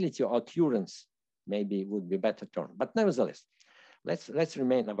availability or occurrence maybe would be better term. But nevertheless, let's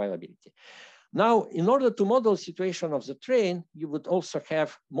remain availability. Now, in order to model situation of the train, you would also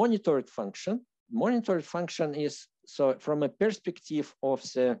have monitored function. Monitored function is, so from a perspective of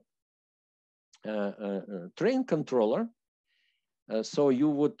the train controller, so you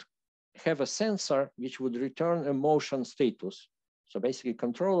would have a sensor which would return a motion status. So basically,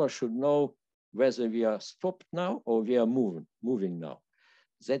 controller should know whether we are stopped now or we are moving now.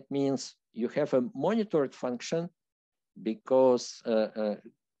 That means you have a monitored function because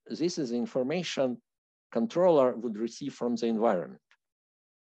this is information controller would receive from the environment.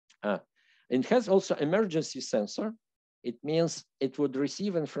 It has also emergency sensor. It means it would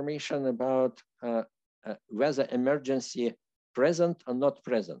receive information about whether emergency present or not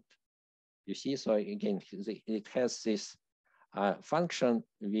present. You see, so again, it has this function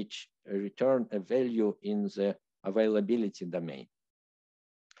which return a value in the availability domain.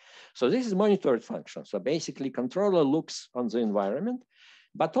 So this is monitored function. So basically controller looks on the environment,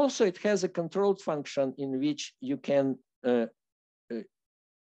 but also it has a controlled function in which you can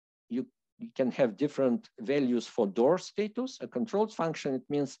have different values for door status. A controlled function, it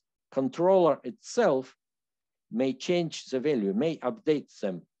means controller itself may change the value, may update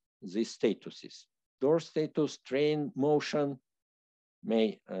them, these statuses. Door status, train motion,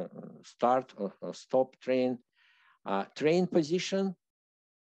 may start or stop train. Train position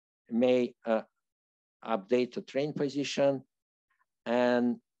may update the train position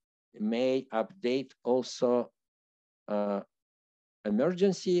and may update also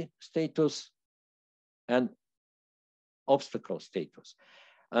emergency status and obstacle status.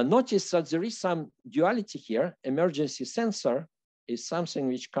 Notice that there is some duality here. Emergency sensor is something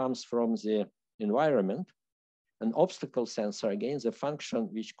which comes from the environment. An obstacle sensor, again, the function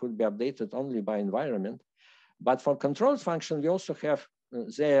which could be updated only by environment. But for control function, we also have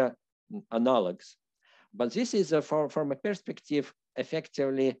their analogs. But this is from a perspective,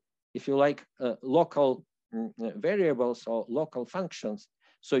 effectively, if you like, local variables or local functions.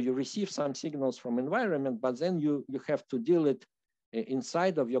 So you receive some signals from environment, but then you have to deal it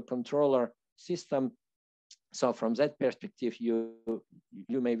inside of your controller system. So from that perspective, you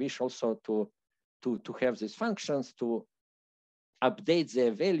may wish also to have these functions to update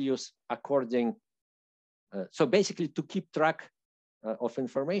their values according, so basically to keep track of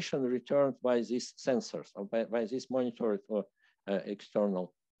information returned by these sensors or by these monitored or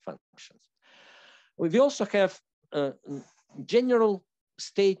external functions. We also have general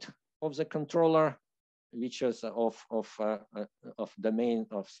state of the controller, which is of domain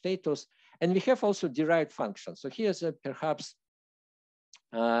of status, and we have also derived functions. So here's perhaps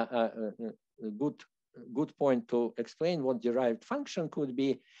a good point to explain what derived function could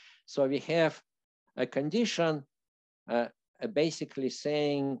be. So we have a condition basically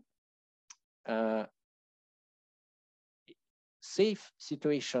saying safe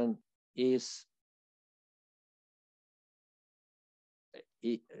situation is,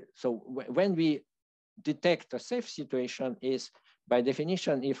 so when we detect a safe situation is by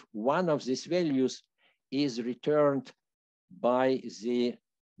definition if one of these values is returned by the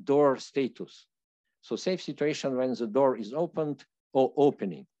door status. So safe situation when the door is opened or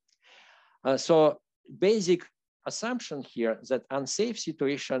opening. So basic assumption here that unsafe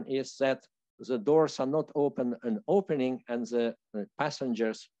situation is that the doors are not open and opening and the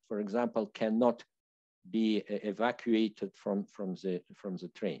passengers, for example, cannot be evacuated from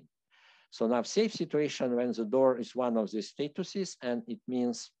the train. So now safe situation when the door is one of the statuses, and it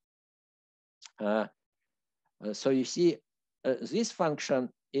means, so you see, this function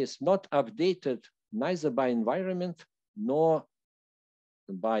is not updated neither by environment nor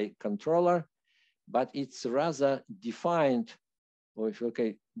by controller. but it's rather defined, or if you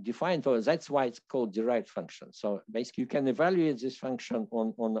defined, or that's why it's called derived function. So basically you can evaluate this function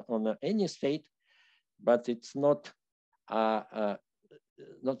on any state, but it's not the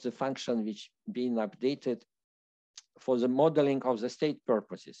function which being updated for the modeling of the state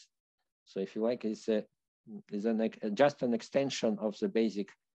purposes. So if you like, it's just an extension of the basic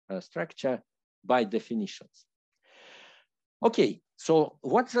structure by definitions. Okay, so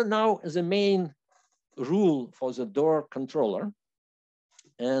what's now the main rule for the door controller?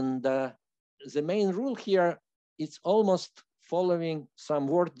 And the main rule here is almost following some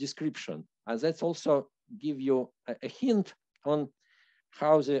word description. And that's also give you a hint on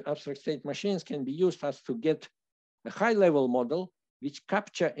how the abstract state machines can be used as to get a high-level model which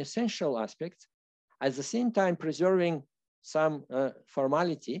capture essential aspects, at the same time preserving some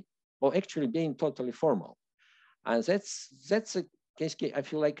formality, or actually being totally formal. And that's a case, I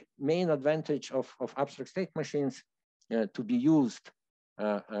feel like, main advantage of abstract state machines to be used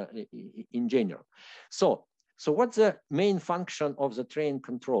in general. So what's the main function of the train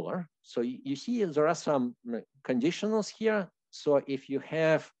controller? So you see there are some conditionals here. So if you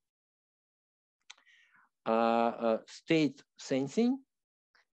have state sensing,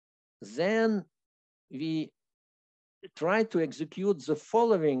 then we try to execute the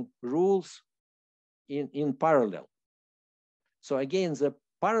following rules in parallel. So again, the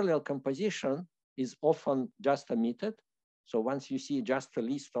parallel composition is often just omitted. So once you see just a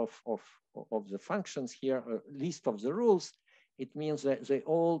list of the functions here, a list of the rules, it means that they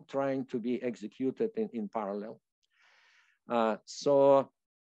all trying to be executed in parallel. So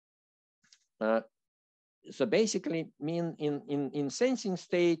basically mean in sensing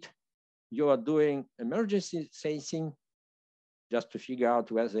state, you are doing emergency sensing just to figure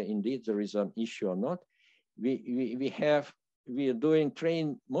out whether indeed there is an issue or not. We are doing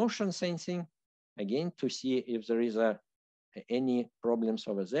train motion sensing, again, to see if there is any problems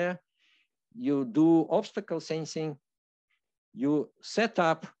over there. You do obstacle sensing. You set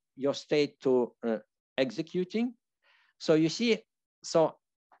up your state to executing. So you see, so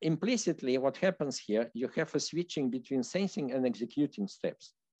implicitly what happens here, you have a switching between sensing and executing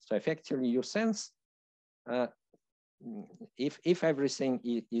steps. So effectively you sense, if everything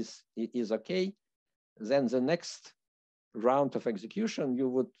is okay, then the next round of execution, you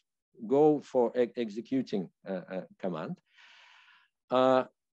would go for executing command.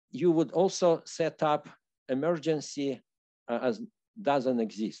 You would also set up emergency as doesn't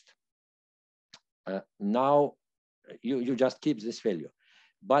exist. Now you just keep this value.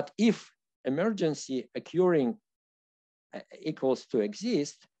 But if emergency occurring equals to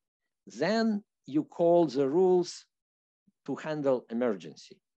exist, then you call the rules to handle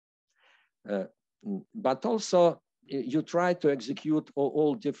emergency. But also you try to execute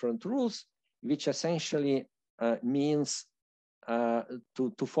all different rules, which essentially means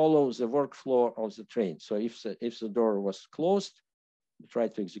to follow the workflow of the train. So if the door was closed, you try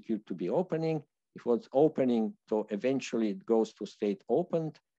to execute to be opening. If it was opening, so eventually it goes to state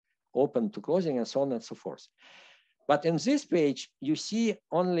opened, open to closing, and so on and so forth. But in this page, you see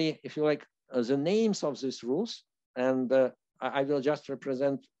only, if you like, the names of these rules. And I will just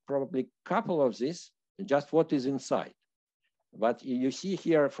represent probably a couple of these, just what is inside. But you see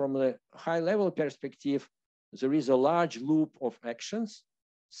here from the high level perspective, there is a large loop of actions,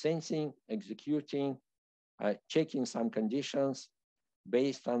 sensing, executing, checking some conditions.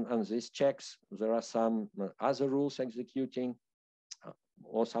 Based on these checks, there are some other rules executing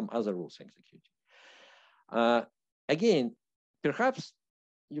or some other rules executing. Again, perhaps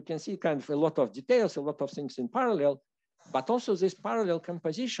you can see kind of a lot of details, a lot of things in parallel, but also this parallel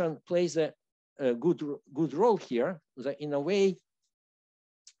composition plays a good role here, that in a way,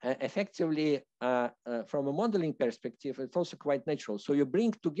 effectively, from a modeling perspective, it's also quite natural. So you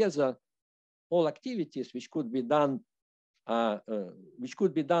bring together all activities which could be done, which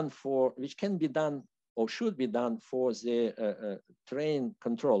can be done or should be done for the train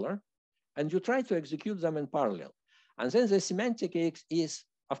controller, and you try to execute them in parallel. And then the semantic is,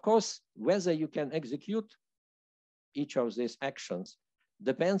 of course, whether you can execute each of these actions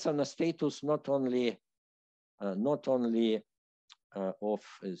depends on the status not only of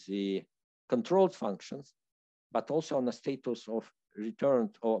the controlled functions, but also on the status of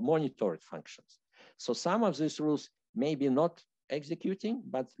returned or monitored functions. So some of these rules may be not executing,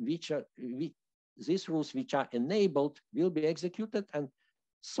 but these rules which are enabled will be executed, and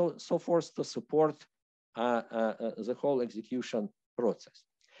so forth to support the whole execution process.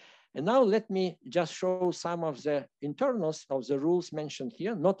 And now let me just show some of the internals of the rules mentioned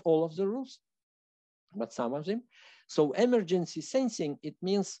here, not all of the rules, but some of them. So emergency sensing, it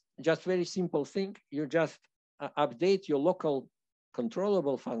means just very simple thing. You just update your local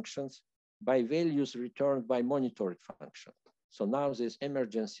controllable functions by values returned by monitored function. So now this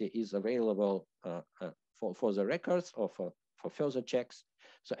emergency is available for the records or for further checks.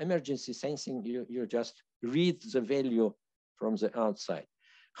 So emergency sensing, you just read the value from the outside.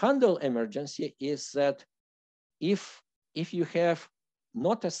 Handle emergency is that if you have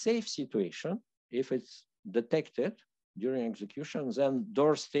not a safe situation, if it's detected during execution, then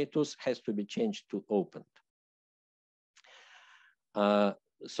door status has to be changed to opened.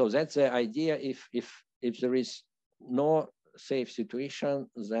 So that's the idea. If there is no safe situation,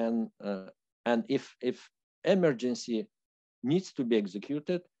 then and if emergency needs to be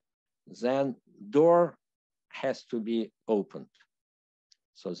executed, then door has to be opened.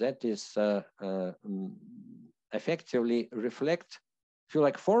 So that is effectively reflect, if you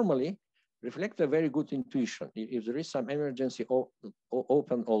like, formally reflect a very good intuition. If there is some emergency,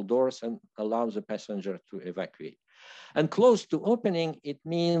 open all doors and allow the passenger to evacuate. And close to opening, it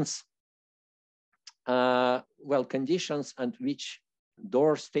means, well, conditions and which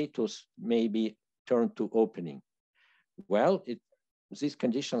door status may be turned to opening. Well, these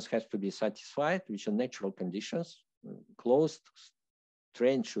conditions have to be satisfied, which are natural conditions. Closed,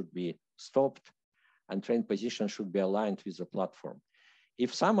 train should be stopped, and train position should be aligned with the platform.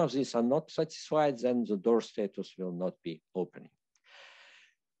 If some of these are not satisfied, then the door status will not be opening.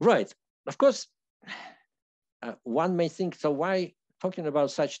 Right, of course, one may think, so why talking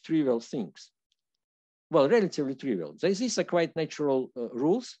about such trivial things? Well, relatively trivial. These are quite natural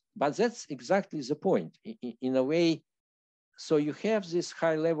rules, but that's exactly the point. In a way, so you have this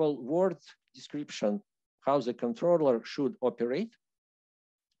high-level word description, how the controller should operate,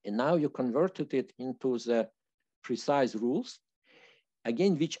 and now you converted it into the precise rules,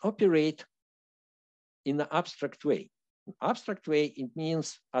 again, which operate in an abstract way. An abstract way, it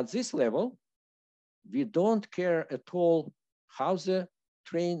means at this level, we don't care at all how the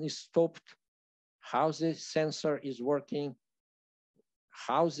train is stopped, how the sensor is working,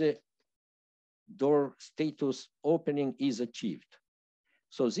 how the door status opening is achieved.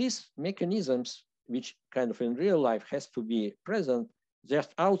 So these mechanisms, which kind of in real life has to be present,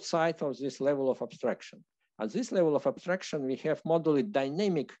 just outside of this level of abstraction. At this level of abstraction, we have modeled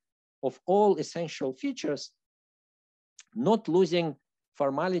dynamic of all essential features, not losing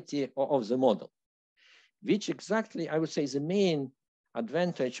formality of the model, which exactly, I would say, is the main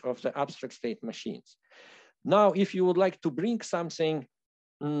advantage of the abstract state machines. Now, if you would like to bring something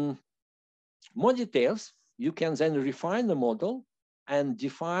more details, you can then refine the model and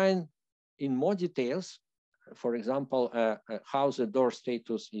define in more details, for example, how the door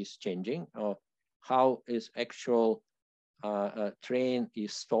status is changing, or how is actual train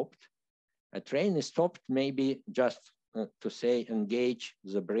is stopped. A train is stopped maybe just to say engage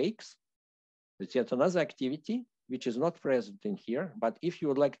the brakes. It's yet another activity which is not present in here, but if you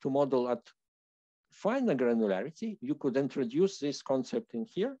would like to model at finer granularity, you could introduce this concept in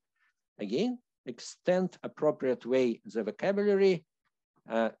here. Again, extend appropriate way the vocabulary,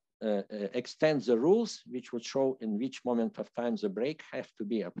 extend the rules, which would show in which moment of time the brake have to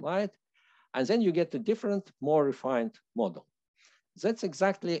be applied. And then you get a different, more refined model. That's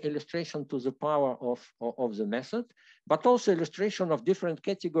exactly illustration to the power of the method, but also illustration of different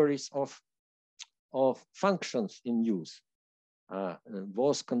categories of functions in use,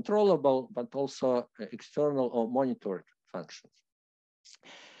 both controllable, but also external or monitored functions.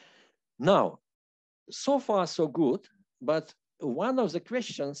 Now, so far so good, but one of the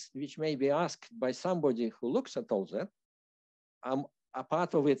questions which may be asked by somebody who looks at all that, a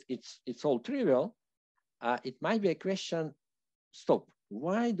part of it, it's all trivial. It might be a question, stop,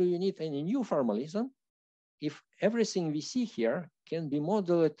 why do you need any new formalism if everything we see here can be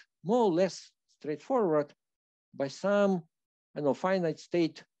modeled more or less straightforward by some, finite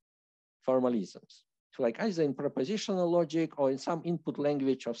state formalisms? So like either in propositional logic or in some input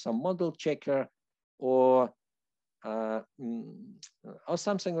language of some model checker or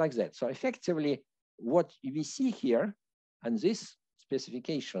something like that. So effectively, what we see here and this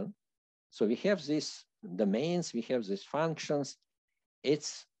specification, so we have these domains, we have these functions,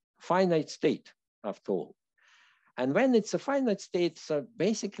 it's finite state after all. And when it's a finite state, so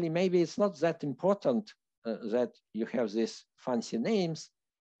basically maybe it's not that important that you have these fancy names.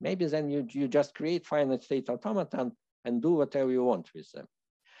 Maybe then you just create finite state automaton and do whatever you want with them.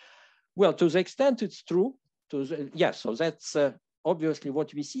 Well, to the extent it's true, yes, so that's obviously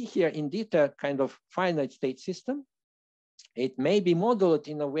what we see here, indeed a kind of finite state system. It may be modeled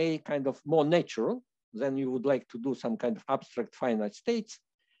in a way kind of more natural than you would like to do some kind of abstract finite states.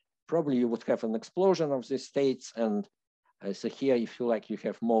 probably you would have an explosion of these states. And so here, if you like, you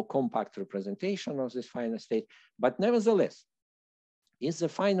have more compact representation of this finite state. But nevertheless, is the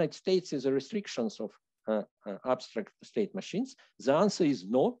finite states is the restrictions of abstract state machines? The answer is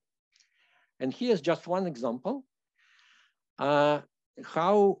no. And here's just one example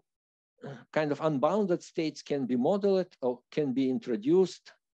how kind of unbounded states can be modeled or can be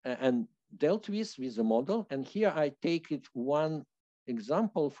introduced and dealt with the model. And here I take it one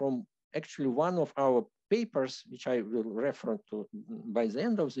example from actually one of our papers, which I will refer to by the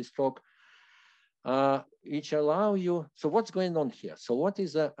end of this talk, which allow you, so what's going on here? So what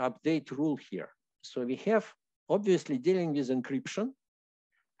is the update rule here? So we have obviously dealing with encryption,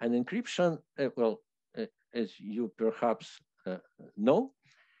 and encryption, as you perhaps know,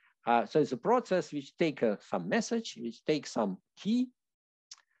 so it's a process which takes some message, which takes some key,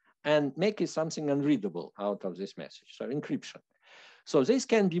 and make it something unreadable out of this message, so encryption. So this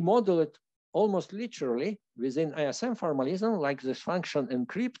can be modeled almost literally within ISM formalism, like this function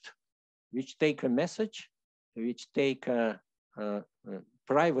encrypt, which take a message, which take a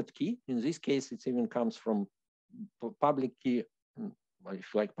private key. In this case, it even comes from public key, if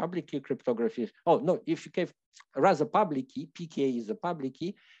you like public key cryptography. Oh, no, if you have rather public key, PK is a public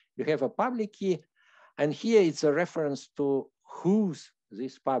key, you have a public key, and here it's a reference to whose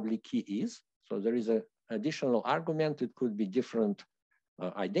this public key is. So there is an additional argument. It could be different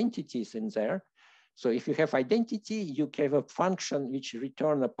identities in there. So if you have identity, you have a function which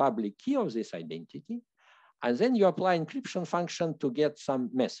return a public key of this identity, and then you apply encryption function to get some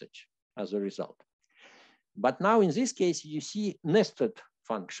message as a result. But now in this case, you see nested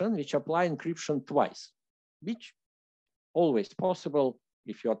function which apply encryption twice, which always possible.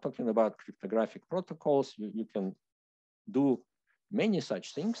 If you are talking about cryptographic protocols, you can do many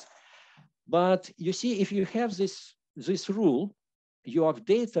such things. But you see, if you have this rule, you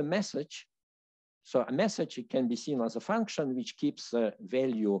update a message. So a message, it can be seen as a function which keeps a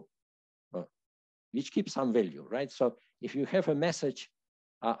value, which keeps some value, right? So if you have a message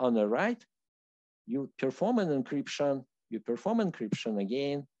on the right, you perform an encryption, you perform encryption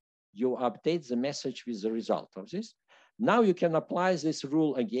again, you update the message with the result of this. Now you can apply this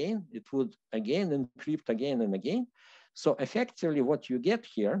rule again. It would again encrypt again and again. So effectively what you get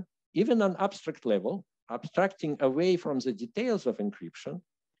here, even on abstract level, abstracting away from the details of encryption,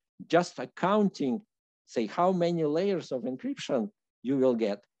 just accounting, say, how many layers of encryption you will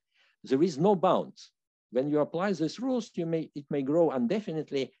get, there is no bounds. When you apply these rules, it may grow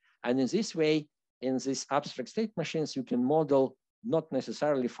indefinitely. And in this way, in these abstract state machines, you can model not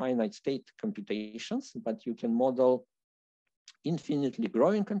necessarily finite state computations, but you can model infinitely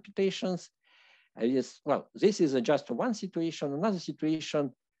growing computations. Well, this is just one situation. Another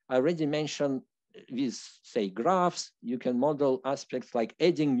situation I already mentioned with, say, graphs, you can model aspects like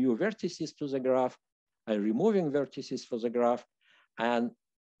adding new vertices to the graph, removing vertices for the graph. And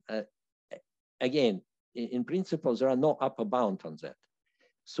again, in principle, there are no upper bound on that.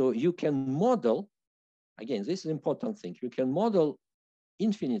 So you can model, again, this is an important thing, you can model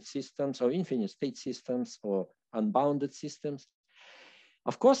infinite systems or infinite state systems or unbounded systems.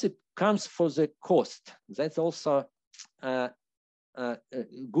 Of course, it comes for the cost. That's also a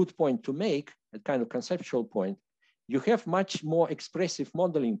good point to make, a kind of conceptual point. You have much more expressive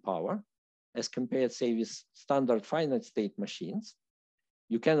modeling power as compared, say, with standard finite state machines.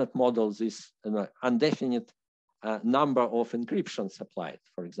 You cannot model this indefinite number of encryptions applied,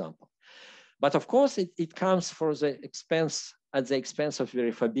 for example. But of course, it comes for the expense, at the expense of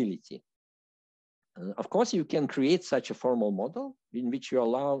verifiability. Of course, you can create such a formal model in which you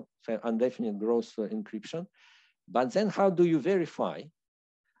allow, say, indefinite growth encryption. But then how do you verify?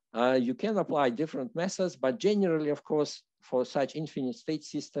 You can apply different methods, but generally, of course, for such infinite state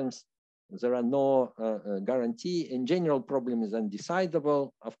systems, there are no guarantee. In general, problem is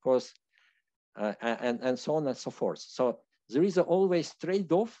undecidable, of course, and so on and so forth. So there is always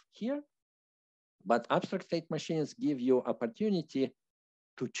trade-off here, but abstract state machines give you opportunity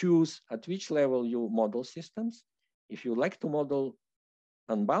to choose at which level you model systems. If you like to model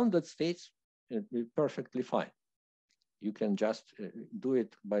unbounded states, it will be perfectly fine. You can just do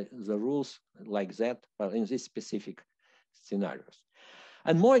it by the rules like that, but in these specific scenarios.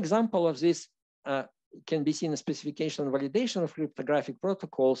 And more example of this can be seen in specification and validation of cryptographic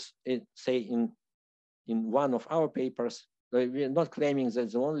protocols, say in one of our papers. We're not claiming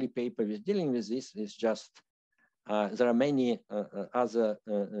that the only paper is dealing with this, it's just, there are many other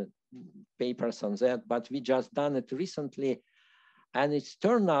papers on that, but we just done it recently. And it's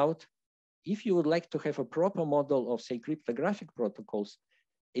turned out, if you would like to have a proper model of, say, cryptographic protocols,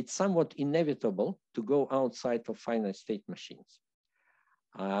 it's somewhat inevitable to go outside of finite state machines.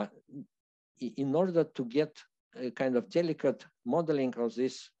 In order to get a kind of delicate modeling of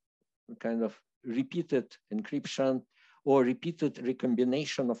this kind of repeated encryption or repeated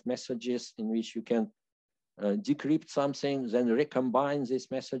recombination of messages in which you can decrypt something, then recombine these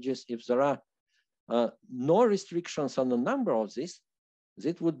messages. If there are no restrictions on the number of these,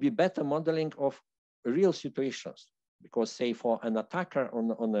 that would be better modeling of real situations. Because say for an attacker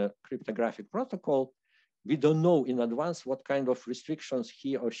on a cryptographic protocol, we don't know in advance what kind of restrictions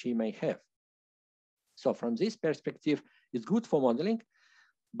he or she may have. So from this perspective, it's good for modeling,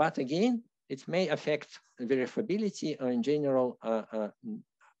 but again, it may affect verifiability or in general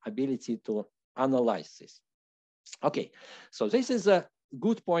ability to analyze this. Okay, so this is a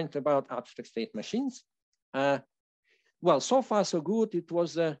good point about abstract state machines. Well, so far so good. It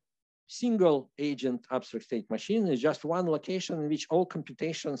was a single agent abstract state machine. It's just one location in which all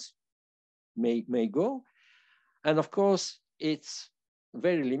computations may go. And of course, it's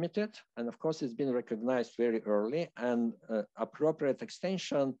very limited. And of course, it's been recognized very early. And appropriate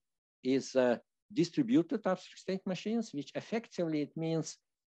extension is distributed abstract state machines, which effectively it means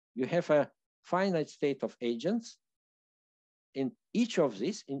you have a finite state of agents. In each of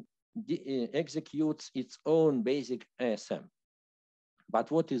these executes its own basic ASM.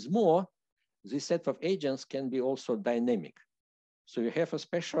 But what is more, this set of agents can be also dynamic. So you have a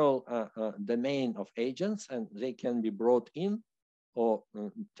special domain of agents and they can be brought in or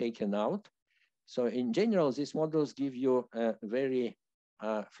taken out. So in general, these models give you a very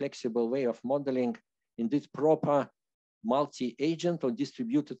flexible way of modeling in this proper multi-agent or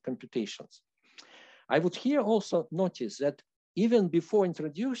distributed computations. I would here also notice that even before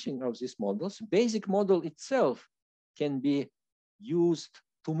introducing of these models, basic model itself can be used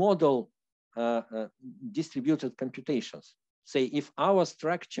to model distributed computations. Say if our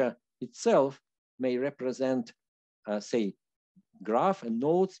structure itself may represent, say, graph and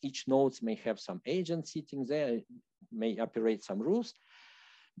nodes, each nodes may have some agent sitting there, may operate some rules,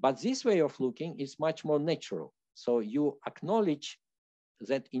 but this way of looking is much more natural. So you acknowledge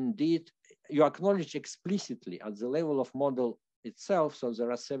that indeed, you acknowledge explicitly at the level of model itself, so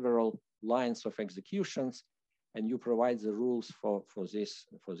there are several lines of executions, and you provide the rules for this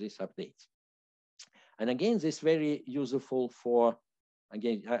updates. And again, this is very useful for,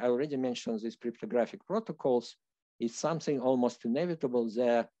 again, I already mentioned these cryptographic protocols. It's something almost inevitable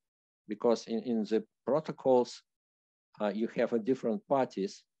there, because in the protocols, you have a different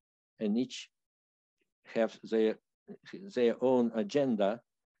parties, and each have their own agenda,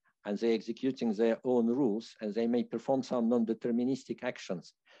 and they're executing their own rules, and they may perform some non-deterministic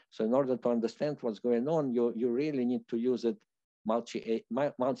actions. So in order to understand what's going on, you really need to use it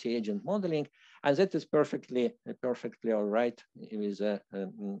multi-agent modeling, and that is perfectly all right with a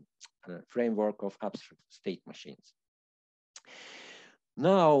framework of abstract state machines.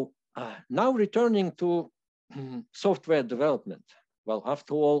 Now returning to software development. Well,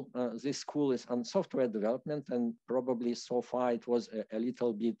 after all, this school is on software development, and probably so far it was a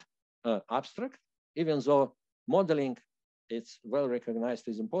little bit abstract, even though modeling is well recognized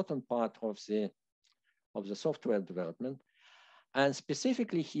as an important part of the software development. And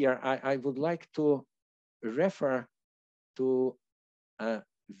specifically here, I would like to refer to a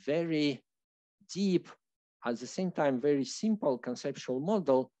very deep, at the same time, very simple conceptual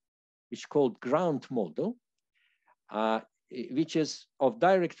model, which is called ground model, which is of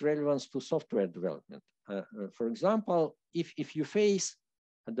direct relevance to software development. For example, if you face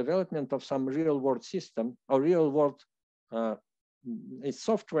a development of some real-world system or real-world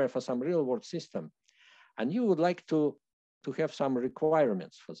software for some real-world system, and you would like to have some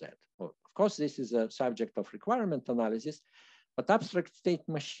requirements for that. Well, of course, this is a subject of requirement analysis, but abstract state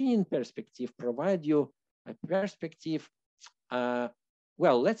machine perspective provide you a perspective.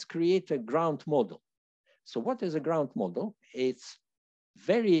 Well, let's create a ground model. So what is a ground model? It's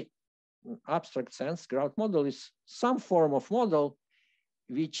very abstract sense. Ground model is some form of model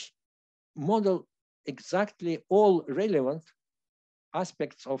which model exactly all relevant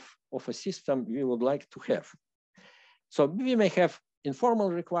aspects of a system we would like to have. So we may have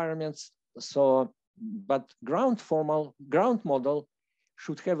informal requirements, but ground model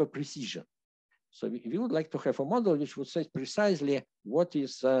should have a precision. So we would like to have a model which would say precisely what we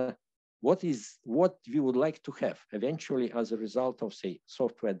would like to have eventually as a result of, say,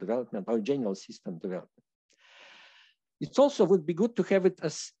 software development or general system development. It also would be good to have it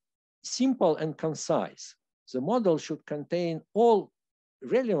as simple and concise. The model should contain all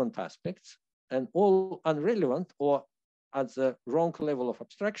relevant aspects, and all unrelevant or at the wrong level of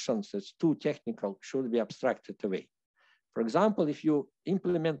abstractions, it's too technical, should be abstracted away. For example, if you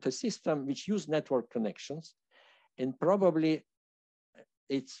implement a system which use network connections, and probably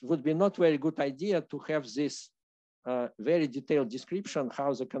it would be not very good idea to have this very detailed description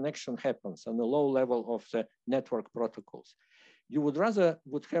how the connection happens on the low level of the network protocols. You would rather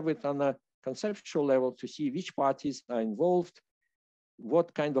have it on a conceptual level to see which parties are involved,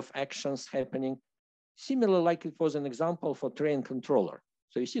 what kind of actions happening. Similar, like it was an example for train controller.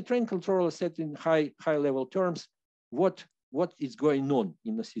 So you see train controller set in high level terms, what is going on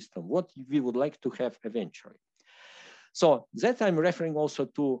in the system, what we would like to have eventually. So that I'm referring also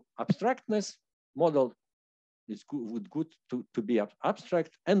to abstractness. Model is good to be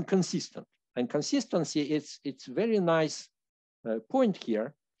abstract and consistent. And consistency, it's very nice point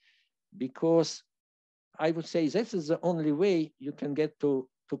here, because I would say this is the only way you can get to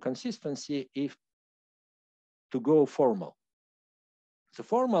consistency if to go formal. The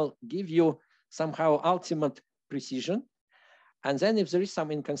formal give you somehow ultimate precision. And then if there is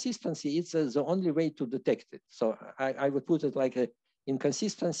some inconsistency, it's the only way to detect it. So I would put it like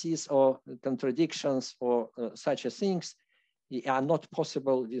inconsistencies or contradictions or such things are not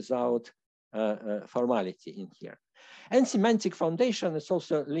possible without formality in here. And semantic foundation is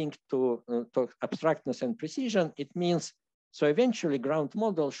also linked to abstractness and precision. It means, so eventually ground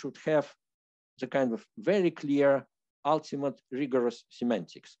model should have the kind of very clear, ultimate, rigorous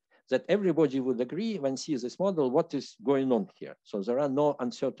semantics that everybody would agree when sees this model, what is going on here. So there are no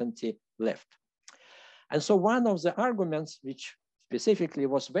uncertainty left. And so one of the arguments, which specifically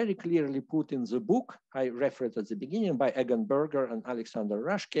was very clearly put in the book I referred at the beginning by Egon Berger and Alexander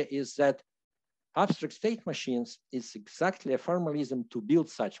Rashke, is that abstract state machines is exactly a formalism to build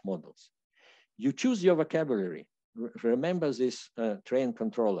such models. You choose your vocabulary. Remember this train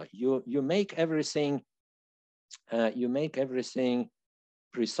controller. You make everything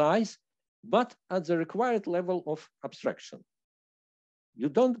precise, but at the required level of abstraction. You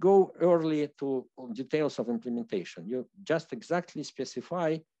don't go early to details of implementation. You just exactly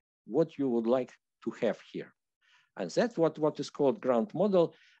specify what you would like to have here. And that's what is called ground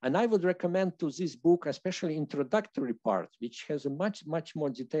model. And I would recommend to this book, especially introductory part, which has a much more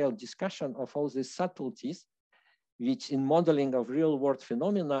detailed discussion of all these subtleties, which in modeling of real world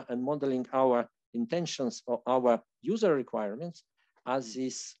phenomena and modeling our intentions or our user requirements as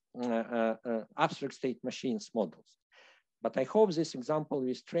these abstract state machines models. But I hope this example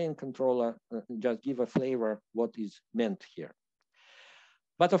with train controller just give a flavor what is meant here.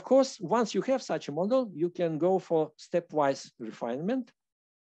 But of course, once you have such a model, you can go for stepwise refinement.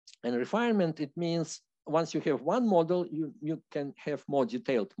 And refinement, it means once you have one model, you can have more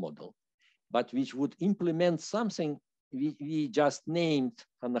detailed model, but which would implement something we just named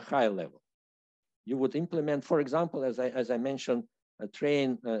on a high level. You would implement, for example, as I mentioned, a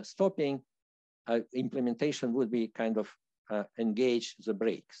train stopping, implementation would be kind of engage the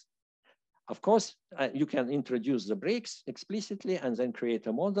brakes. Of course, you can introduce the brakes explicitly and then create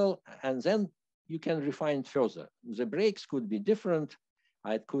a model, and then you can refine it further. The brakes could be different.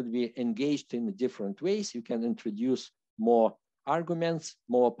 It could be engaged in different ways. You can introduce more arguments,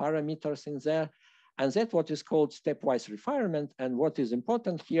 more parameters in there. And that's what is called stepwise refinement. And what is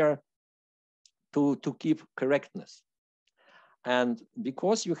important here to keep correctness. And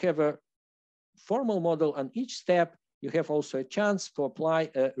because you have a formal model on each step, you have also a chance to apply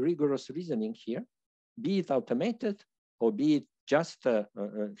a rigorous reasoning here, be it automated or be it just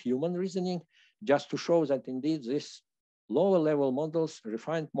human reasoning, just to show that indeed these lower level models,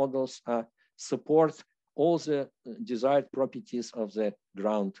 refined models, support all the desired properties of the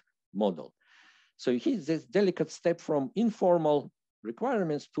ground model. So here's this delicate step from informal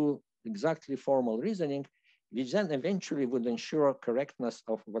requirements to exactly formal reasoning, which then eventually would ensure correctness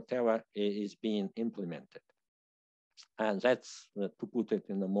of whatever is being implemented. And that's, to put it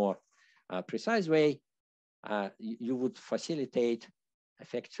in a more precise way, you would facilitate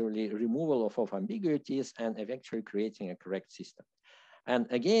effectively removal of ambiguities and eventually creating a correct system. And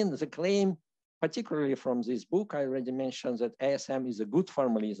again, the claim, particularly from this book, I already mentioned that ASM is a good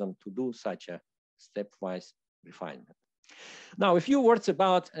formalism to do such a stepwise refinement. Now, a few words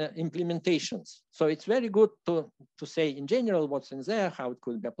about implementations. So it's very good to say in general what's in there, how it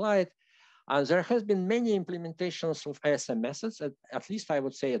could be applied. There has been many implementations of ASM methods, at least I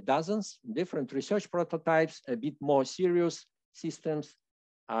would say dozens, different research prototypes, a bit more serious systems,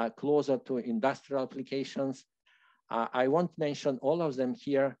 closer to industrial applications. I won't mention all of them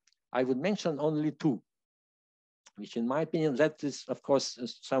here. I would mention only two, which in my opinion, that is of course a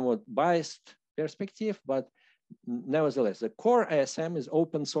somewhat biased perspective, but nevertheless, the core ASM is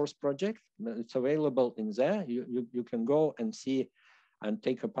open source project. It's available in there. You can go and see and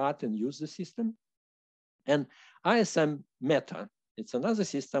take a part and use the system. And ISM Meta, it's another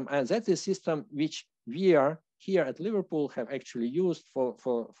system, and that is a system which we are here at Liverpool have actually used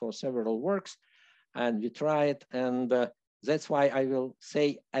for several works, and we try it. And that's why I will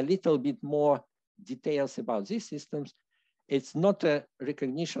say a little bit more details about these systems. It's not a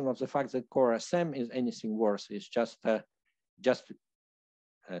recognition of the fact that Core SM is anything worse. It's just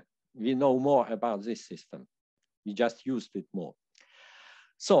we know more about this system. We just used it more.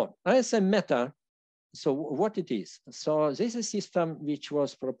 So ISM Meta, so what it is? So this is a system which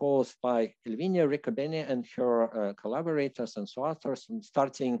was proposed by Elvinia Riccobene and her collaborators and so authors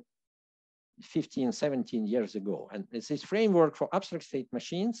starting 15, 17 years ago. And it's this framework for abstract state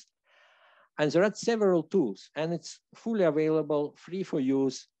machines. And there are several tools, and it's fully available, free for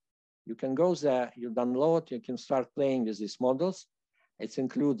use. You can go there, you download, you can start playing with these models. It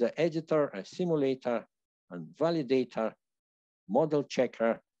includes an editor, a simulator, and validator, model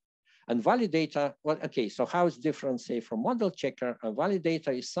checker. And validator, well, okay, so how is different, say, from model checker? A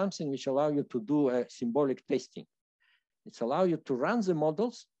validator is something which allows you to do a symbolic testing. It's allow you to run the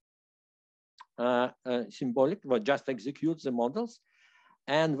models, symbolic, but just execute the models.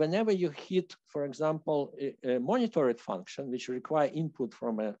 And whenever you hit, for example, a monitored function, which require input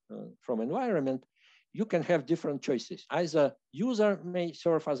from environment, you can have different choices. Either user may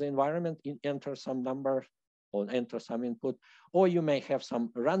serve as an environment, enter some number or enter some input, or you may have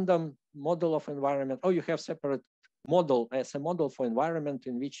some random model of environment, or you have separate model as a model for environment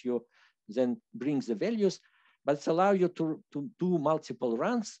in which you then bring the values, but it's allow you to do multiple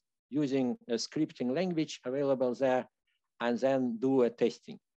runs using a scripting language available there, and then do a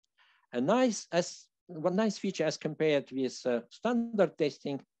testing. One nice feature as compared with standard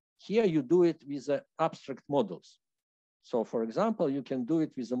testing, here you do it with abstract models. So for example, you can do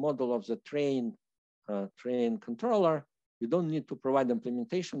it with the model of the train controller. You don't need to provide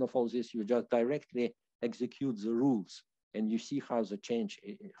implementation of all this. You just directly execute the rules and you see how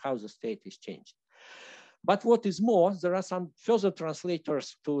the state is changed. But what is more, there are some further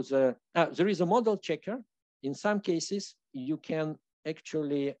translators to the, there is a model checker. In some cases, you can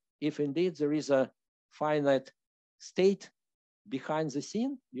actually, if indeed there is a finite state behind the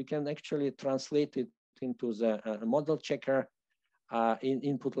scene, you can actually translate it into the model checker in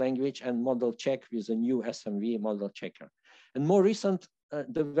input language and model check with a new SMV model checker. And more recent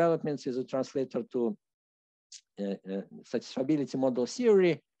developments is a translator to satisfiability model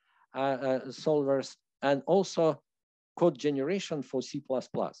theory solvers, and also code generation for C++.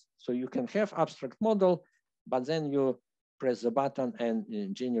 So you can have abstract model, but then you press the button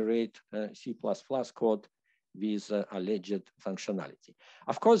and generate C++ code with alleged functionality.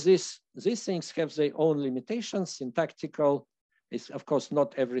 Of course, these things have their own limitations. Syntactical is, of course,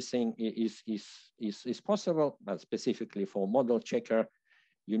 not everything is possible, but specifically for model checker,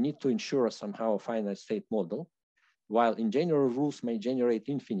 you need to ensure somehow a finite state model, while in general rules may generate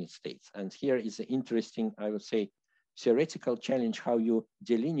infinite states. And here is an interesting, I would say, theoretical challenge, how you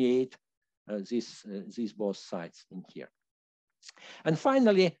delineate these both sides in here. And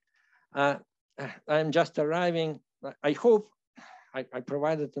finally, I'm just arriving. I hope I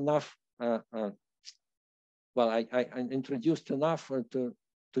provided enough. Well, I introduced enough to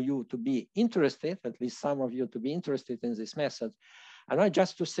you to be interested, at least some of you to be interested in this method. And I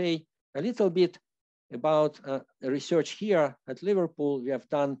just to say a little bit about research here at Liverpool. We have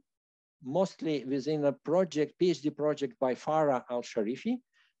done mostly within a project, PhD project by Farah Al-Sharifi.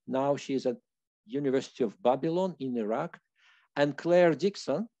 Now she's at University of Babylon in Iraq, and Claire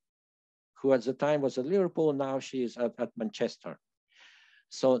Dixon, who at the time was at Liverpool, now she is at Manchester.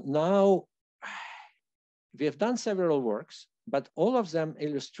 So now we have done several works, but all of them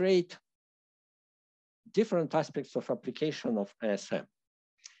illustrate different aspects of application of ASM.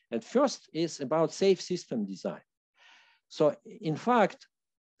 And first is about safe system design. So in fact,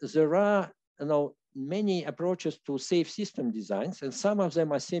 there are many approaches to safe system designs, and some of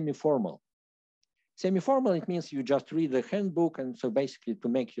them are semi-formal. Semi-formal, it means you just read the handbook, and so basically to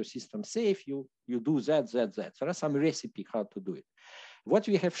make your system safe, you do that. There are some recipe how to do it. What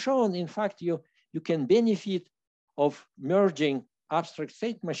we have shown, in fact, you can benefit of merging abstract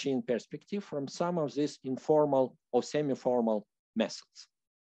state machine perspective from some of these informal or semi-formal methods.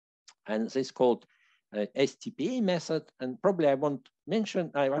 And this is called STPA method, and probably I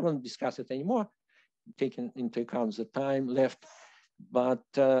won't discuss it anymore, taking into account the time left, but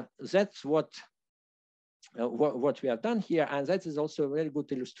that's what we have done here, and that is also a very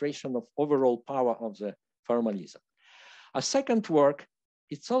good illustration of overall power of the formalism. A second work,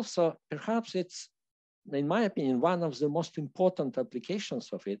 it's also, perhaps it's, in my opinion, one of the most important applications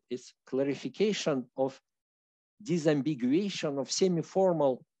of it is clarification of disambiguation of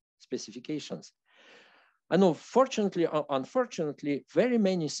semi-formal specifications. I know, fortunately or unfortunately, very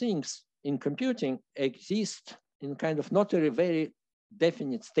many things in computing exist in kind of not a very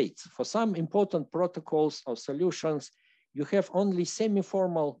definite states. For some important protocols or solutions, you have only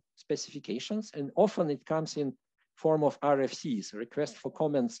semi-formal specifications, and often it comes in form of RFCs, request for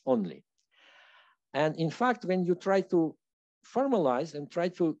comments only. And in fact, when you try to formalize and try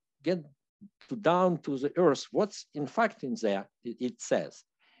to get down to the earth, what's in fact in there, it says,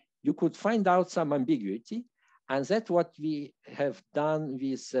 you could find out some ambiguity. And that's what we have done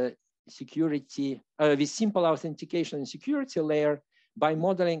with security, with simple authentication and security layer by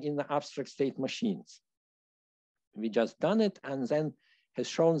modeling in the abstract state machines. We just done it and then has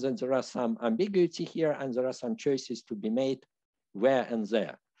shown that there are some ambiguity here and there are some choices to be made where and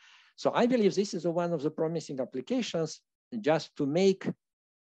there. So I believe this is one of the promising applications just to make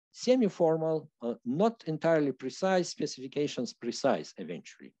semi-formal, not entirely precise specifications precise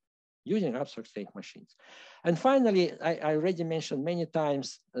eventually, using abstract state machines. And finally, I already mentioned many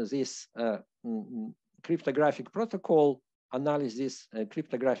times this cryptographic protocol analysis,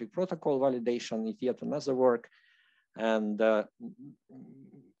 cryptographic protocol validation is yet another work. And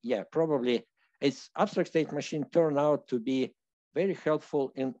yeah, probably its abstract state machine turned out to be very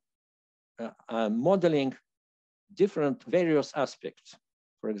helpful in modeling different various aspects.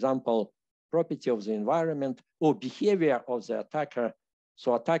 For example, property of the environment or behavior of the attacker.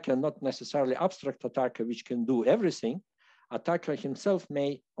 So attacker, not necessarily abstract attacker, which can do everything. Attacker himself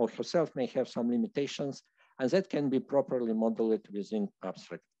may or herself may have some limitations, and that can be properly modeled within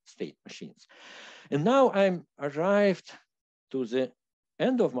abstract state machines. And now I'm arrived to the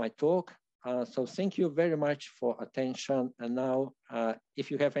end of my talk. So thank you very much for attention. And now, if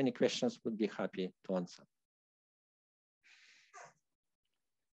you have any questions, would be happy to answer.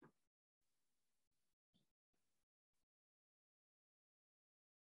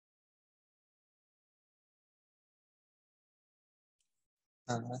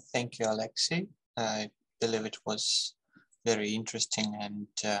 Thank you, Alexei. I believe it was very interesting and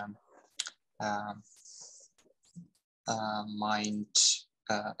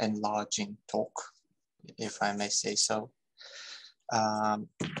mind-enlarging talk, if I may say so.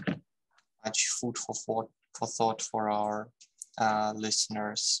 Much food for thought for our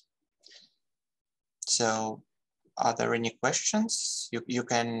listeners. So, are there any questions? You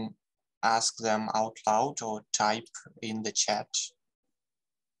can ask them out loud or type in the chat.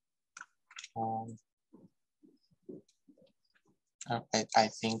 I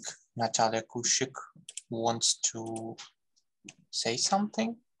think Natalia Kushik wants to say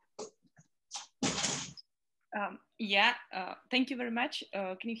something. Yeah, thank you very much.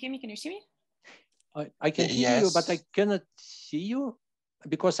 Can you hear me? Can you see me? I can hear you, but I cannot see you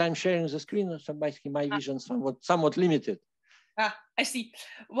because I'm sharing the screen. So basically my vision is somewhat limited. I see.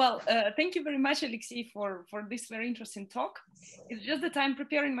 Well, thank you very much, Alexei, for this very interesting talk. It's just that I'm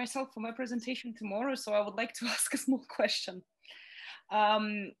preparing myself for my presentation tomorrow, so I would like to ask a small question.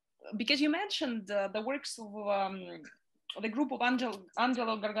 Because you mentioned the works of the group of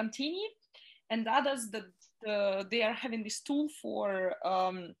Angelo Gargantini and others that they are having this tool for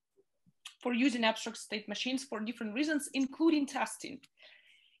using abstract state machines for different reasons, including testing.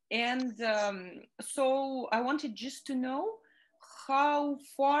 And so I wanted just to know, how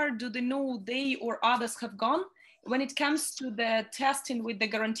far do they or others have gone when it comes to the testing with the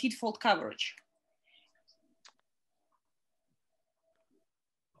guaranteed fault coverage?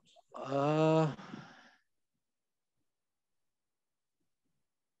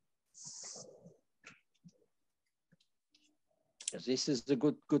 This is a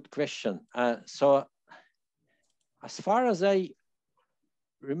good question. So as far as I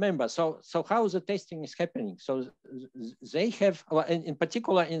remember, so how the testing is happening? So they have, well, in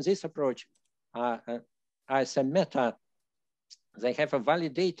particular in this approach, as a meta, they have a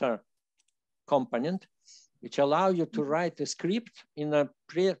validator component which allow you to write a script in a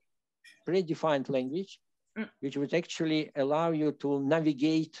predefined language, which would actually allow you to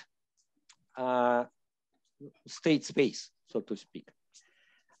navigate state space, so to speak.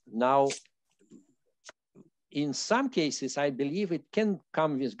 Now, in some cases, I believe it can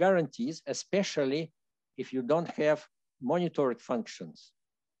come with guarantees, especially if you don't have monitored functions.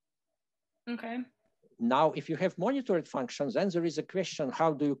 Okay. Now, if you have monitored functions, then there is a question,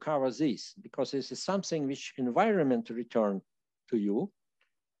 how do you cover this? Because this is something which environment return to you.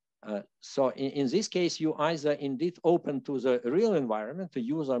 So in this case, you either indeed open to the real environment, the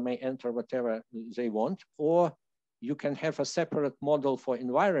user may enter whatever they want, or you can have a separate model for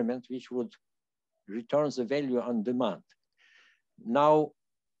environment, which would return the value on demand. Now,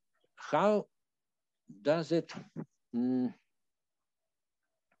 how does it?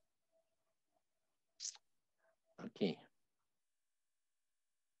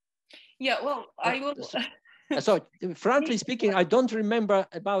 Yeah, well, I will. So frankly speaking, I don't remember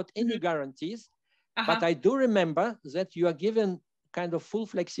about any guarantees, but I do remember that you are given kind of full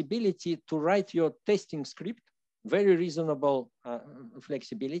flexibility to write your testing script, very reasonable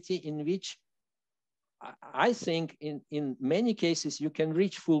flexibility, in which I think in many cases you can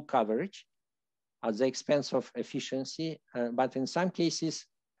reach full coverage at the expense of efficiency, but in some cases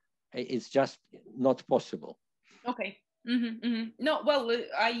it's just not possible. Okay. No, well,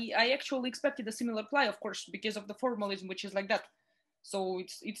 I actually expected a similar reply, of course, because of the formalism, which is like that. So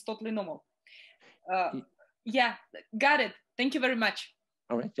it's totally normal. Yeah, got it. Thank you very much.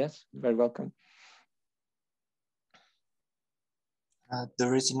 All right. Yes, very welcome.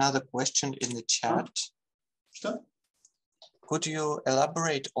 There is another question in the chat. Could you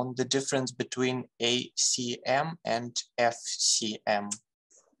elaborate on the difference between ACM and FCM?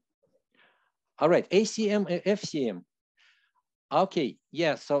 All right, ACM and FCM. Okay,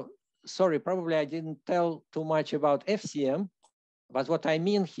 yeah, so sorry, probably I didn't tell too much about FCM, but what I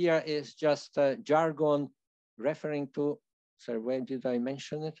mean here is just jargon referring to, sorry, where did I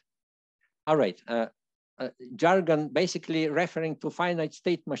mention it? All right, jargon basically referring to finite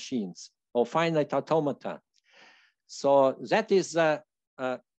state machines or finite automata. So that is a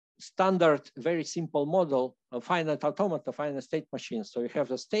standard, very simple model of finite automata, finite state machines. So you have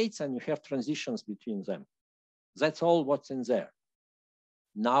the states and you have transitions between them. That's all what's in there.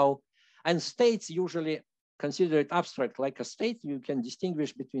 Now, and states usually considered abstract, like a state. You can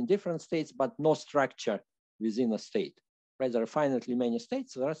distinguish between different states, but no structure within a state. Right? There are finitely many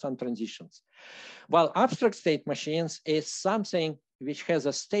states, there are some transitions. While abstract state machines is something which has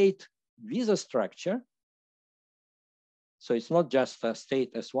a state with a structure. So it's not just a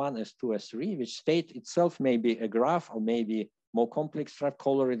state S1, S2, S3, which state itself may be a graph or maybe more complex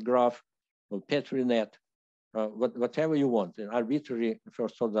colored graph or Petri net, whatever you want, an arbitrary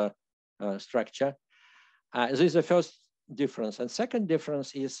first order structure. This is the first difference. And second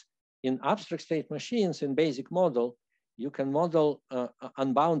difference is in abstract state machines, in basic model, you can model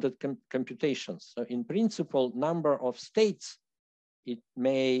unbounded computations. So in principle, number of states it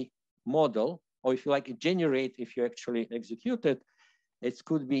may model, or if you like, generate, if you actually execute it, it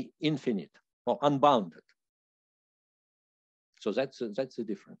could be infinite or unbounded. So that's the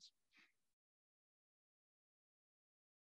difference.